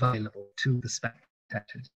directly available to the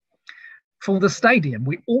spectators. For the stadium,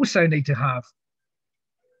 we also need to have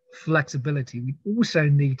flexibility. We also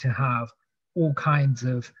need to have all kinds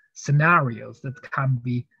of scenarios that can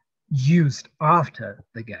be used after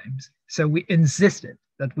the games. So we insisted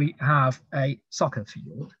that we have a soccer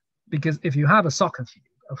field, because if you have a soccer field,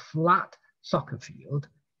 a flat soccer field,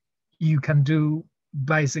 you can do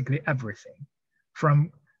basically everything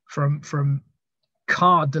from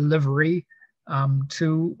car delivery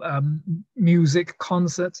to music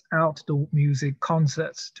concerts, outdoor music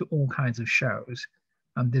concerts, to all kinds of shows.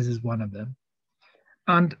 And this is one of them.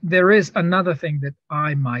 And there is another thing that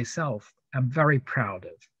I myself am very proud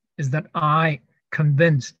of, is that I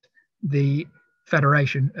convinced the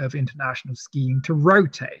Federation of International Skiing to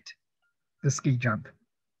rotate the ski jump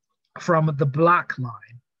from the black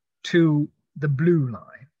line to the blue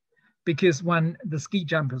line. Because when the ski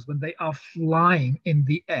jumpers, when they are flying in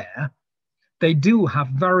the air, they do have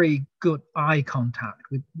very good eye contact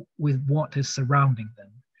with what is surrounding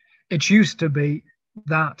them. It used to be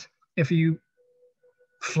that if you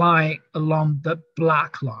fly along the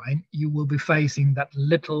black line, you will be facing that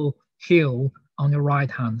little hill on your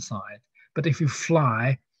right-hand side. But if you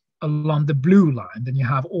fly along the blue line, then you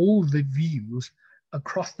have all the views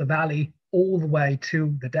across the valley all the way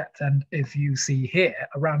to the depth. And if you see here,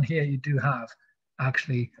 around here, you do have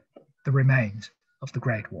actually the remains of the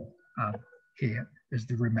Great Wall. Here is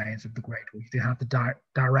the remains of the Great Wall. You do have the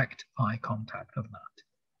direct eye contact of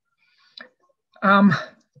that.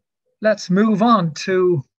 Let's move on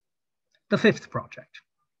to the fifth project.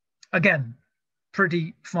 Again,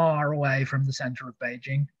 pretty far away from the center of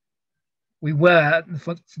Beijing. We were,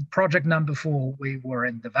 for project number 4, we were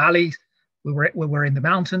in the valleys, we were in the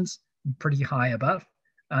mountains, pretty high above,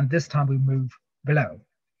 and this time we move below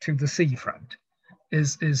to the seafront.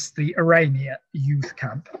 Is the Arania youth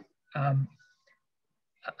camp.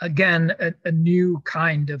 Again, a new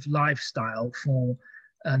kind of lifestyle for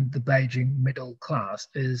the Beijing middle class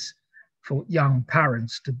is for young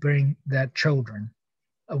parents to bring their children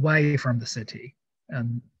away from the city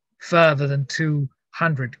and further than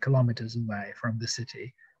 200 kilometers away from the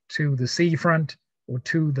city to the seafront or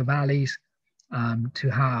to the valleys to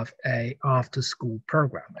have a after-school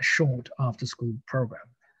program, a short after-school program,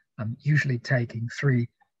 usually taking 3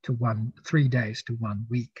 days to 1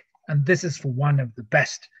 week. And this is for one of the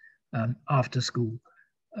best after-school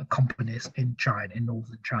companies in China, in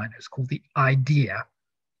northern China. It's called the Idea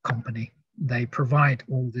company. They provide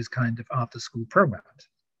all these kind of after-school programs.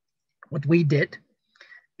 What we did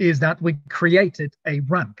is that we created a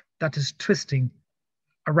ramp that is twisting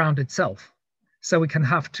around itself. So we can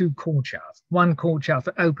have 2 courtyards, one courtyard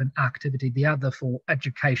for open activity, the other for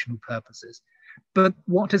educational purposes. But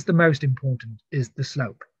what is the most important is the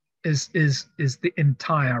slope, is the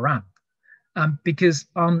entire ramp. Because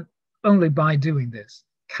only by doing this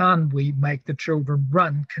can we make the children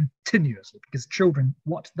run continuously, because children,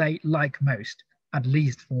 what they like most, at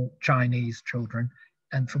least for Chinese children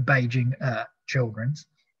and for Beijing children,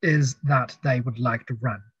 is that they would like to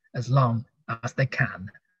run as long as they can.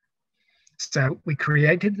 So we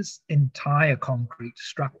created this entire concrete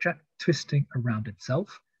structure twisting around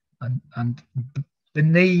itself, and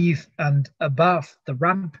beneath and above the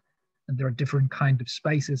ramp, and there are different kind of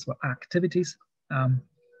spaces for activities.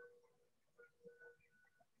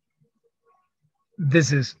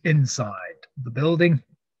 This is inside the building.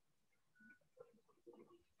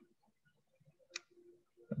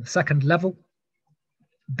 The second level,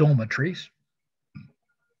 dormitories.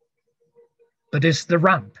 But it's the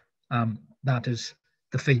ramp that is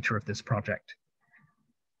the feature of this project.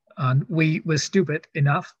 And we were stupid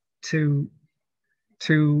enough to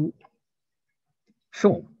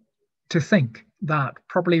think that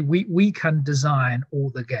probably we can design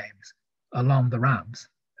all the games along the ramps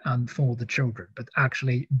and for the children, but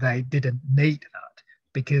actually they didn't need that,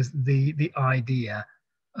 because the Idea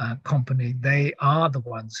company, they are the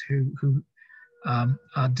ones who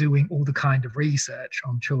are doing all the kind of research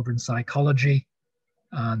on children's psychology,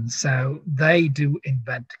 and so they do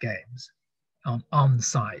invent games,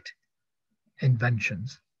 on-site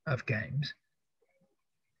inventions of games.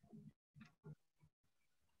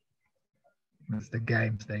 That's the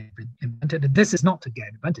games they've invented. And this is not a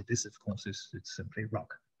game invented. This, of course, it's simply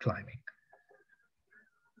rock climbing.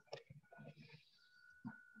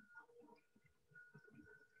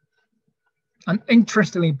 And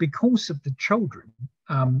interestingly, because of the children,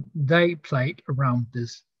 they played around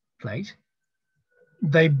this plate.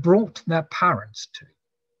 They brought their parents to.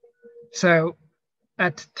 So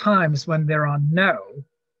at times when there are no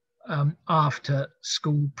after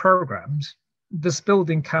school programs, this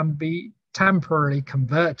building can be temporarily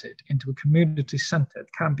converted into a community center. It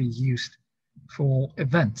can be used for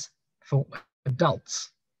events for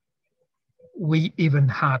adults. We even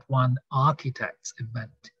had one architects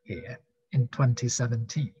event here in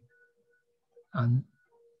 2017. And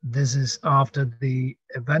this is after the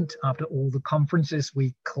event, after all the conferences,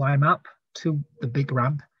 we climb up to the big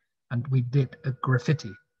ramp and we did a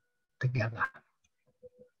graffiti together.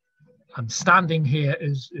 I'm standing here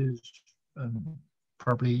is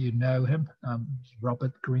probably you know him,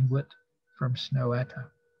 Robert Greenwood from Snowetta.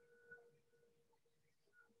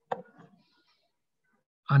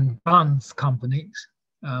 And Buns companies,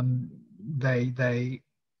 they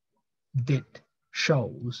did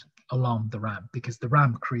shows along the ramp, because the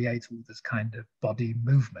ramp creates all this kind of body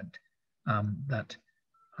movement that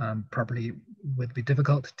probably would be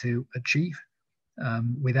difficult to achieve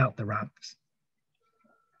without the ramps.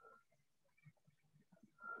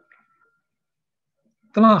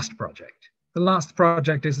 The last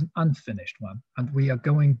project is an unfinished one, and we are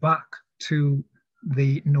going back to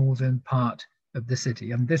the northern part of the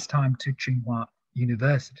city, and this time to Tsinghua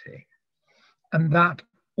University. And that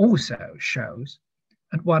also shows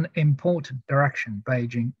at one important direction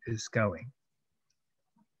Beijing is going.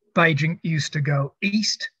 Beijing used to go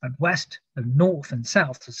east and west and north and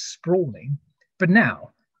south as sprawling, but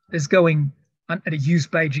now is going, and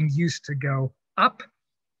Beijing used to go up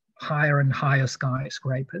higher and higher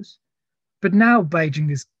skyscrapers, but now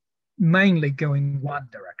Beijing is mainly going one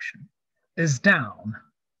direction, is down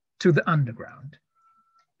to the underground.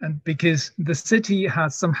 And because the city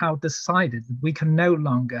has somehow decided that we can no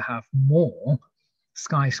longer have more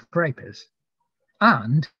skyscrapers,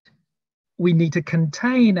 and we need to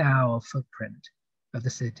contain our footprint of the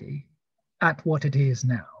city at what it is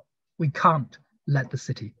now. We can't let the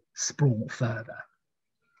city sprawl further.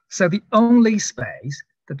 So the only space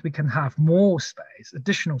that we can have more space,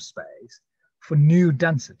 additional space for new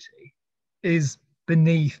density, is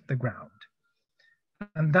beneath the ground.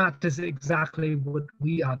 And that is exactly what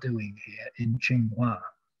we are doing here in Tsinghua.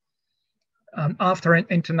 After an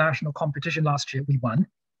international competition last year, we won.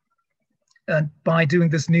 And by doing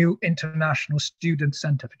this new International Student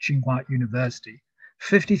Center for Tsinghua University,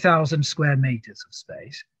 50,000 square meters of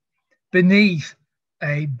space, beneath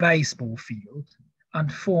a baseball field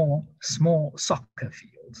and 4 small soccer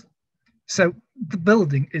fields. So the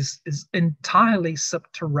building is entirely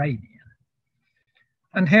subterranean.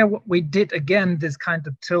 And here what we did, again, this kind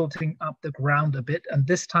of tilting up the ground a bit, and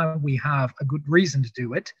this time we have a good reason to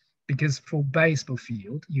do it, because for baseball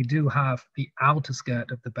field, you do have the outer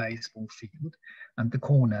skirt of the baseball field and the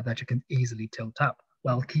corner that you can easily tilt up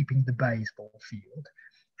while keeping the baseball field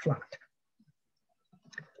flat.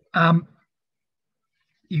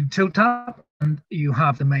 You tilt up and you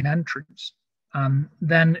have the main entrance.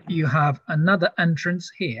 Then you have another entrance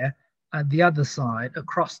here at the other side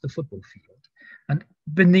across the football field. And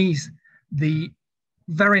beneath the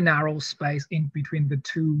very narrow space in between the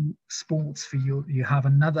 2 sports fields, you have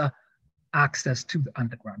another access to the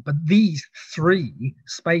underground. But these 3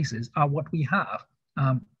 spaces are what we have,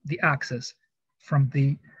 the access from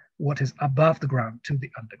what is above the ground to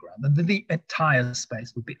the underground. And then the entire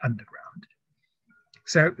space would be underground.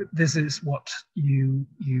 So this is what you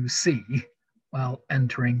see while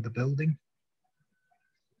entering the building.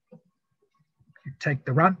 You take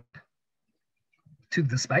the ramp to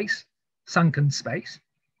the space, sunken space,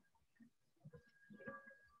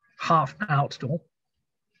 half outdoor,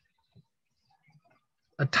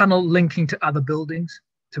 a tunnel linking to other buildings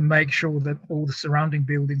to make sure that all the surrounding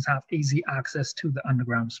buildings have easy access to the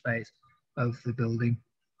underground space of the building,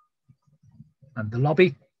 and the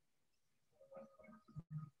lobby,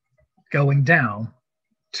 going down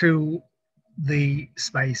to the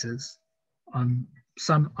spaces.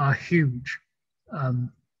 Some are huge,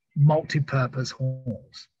 multi-purpose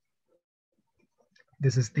halls.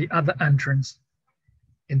 This is the other entrance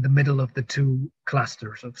in the middle of the 2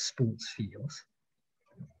 clusters of sports fields.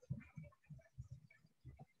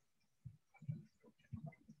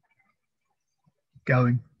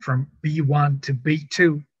 Going from B1 to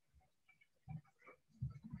B2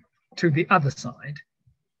 to the other side.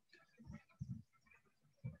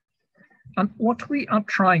 And what we are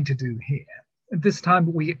trying to do here, this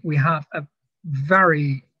time we have a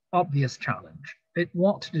very obvious challenge. It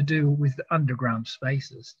what to do with the underground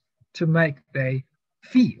spaces to make they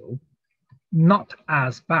feel not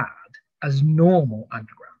as bad as normal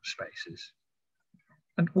underground spaces.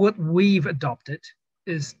 And what we've adopted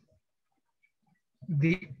is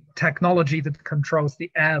the technology that controls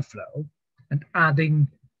the airflow and adding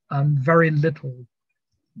very little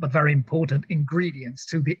but very important ingredients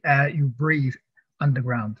to the air you breathe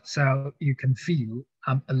underground, so you can feel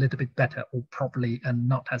a little bit better or properly and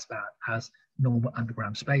not as bad as normal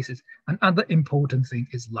underground spaces. Another important thing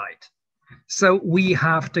is light. So we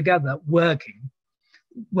have together working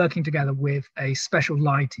together with a special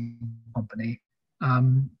lighting company.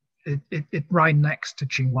 It right next to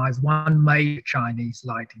Tsinghua is one major Chinese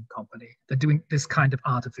lighting company. They're doing this kind of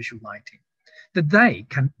artificial lighting that they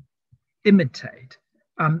can imitate.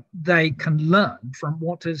 They can learn from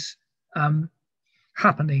what is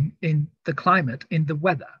happening in the climate, in the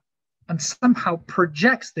weather, and somehow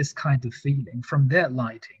projects this kind of feeling from their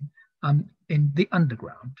lighting in the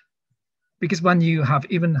underground. Because when you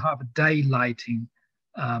even have day lighting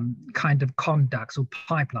kind of conducts or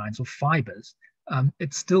pipelines or fibers,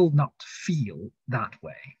 it still not feel that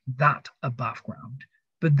way, that above ground.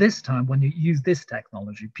 But this time, when you use this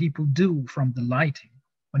technology, people do from the lighting,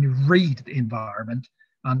 when you read the environment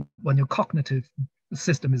and when your cognitive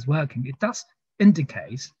system is working, it does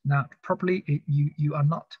indicate that probably you are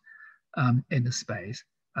not in a space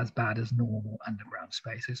as bad as normal underground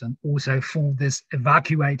spaces. And also for this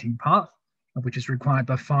evacuating path, which is required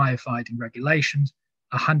by firefighting regulations,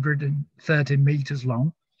 130 meters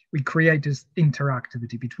long, we create this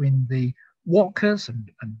interactivity between the walkers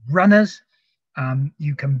and runners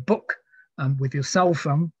You can book with your cell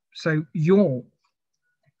phone, so your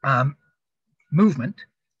movement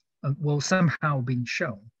will somehow be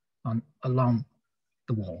shown along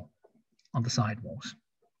the wall, on the sidewalls.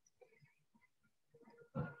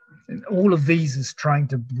 And all of these is trying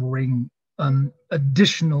to bring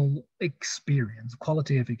additional experience,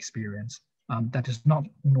 quality of experience that is not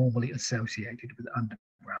normally associated with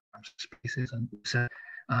underground spaces, and also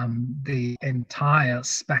the entire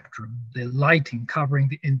spectrum, the lighting covering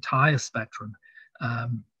the entire spectrum.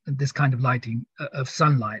 This kind of lighting of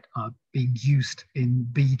sunlight are being used in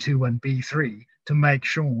B2 and B3 to make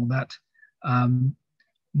sure that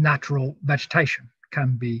natural vegetation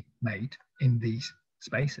can be made in these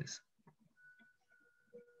spaces.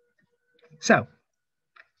 So,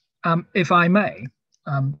 if I may,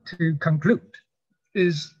 to conclude,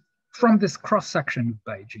 is from this cross-section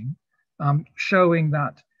of Beijing, showing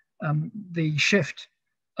that the shift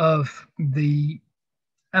of the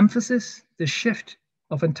emphasis, the shift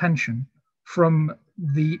of intention from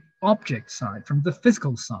the object side, from the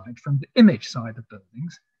physical side, from the image side of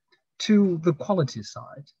buildings to the quality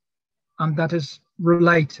side, and that is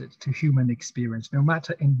related to human experience, no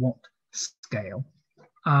matter in what scale.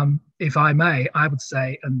 If I may, I would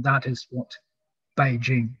say, and that is what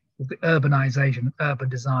Beijing, the urbanization, urban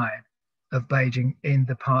design of Beijing in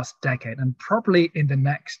the past decade, and probably in the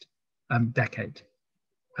next decade,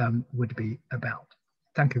 would be about.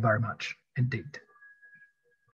 Thank you very much indeed.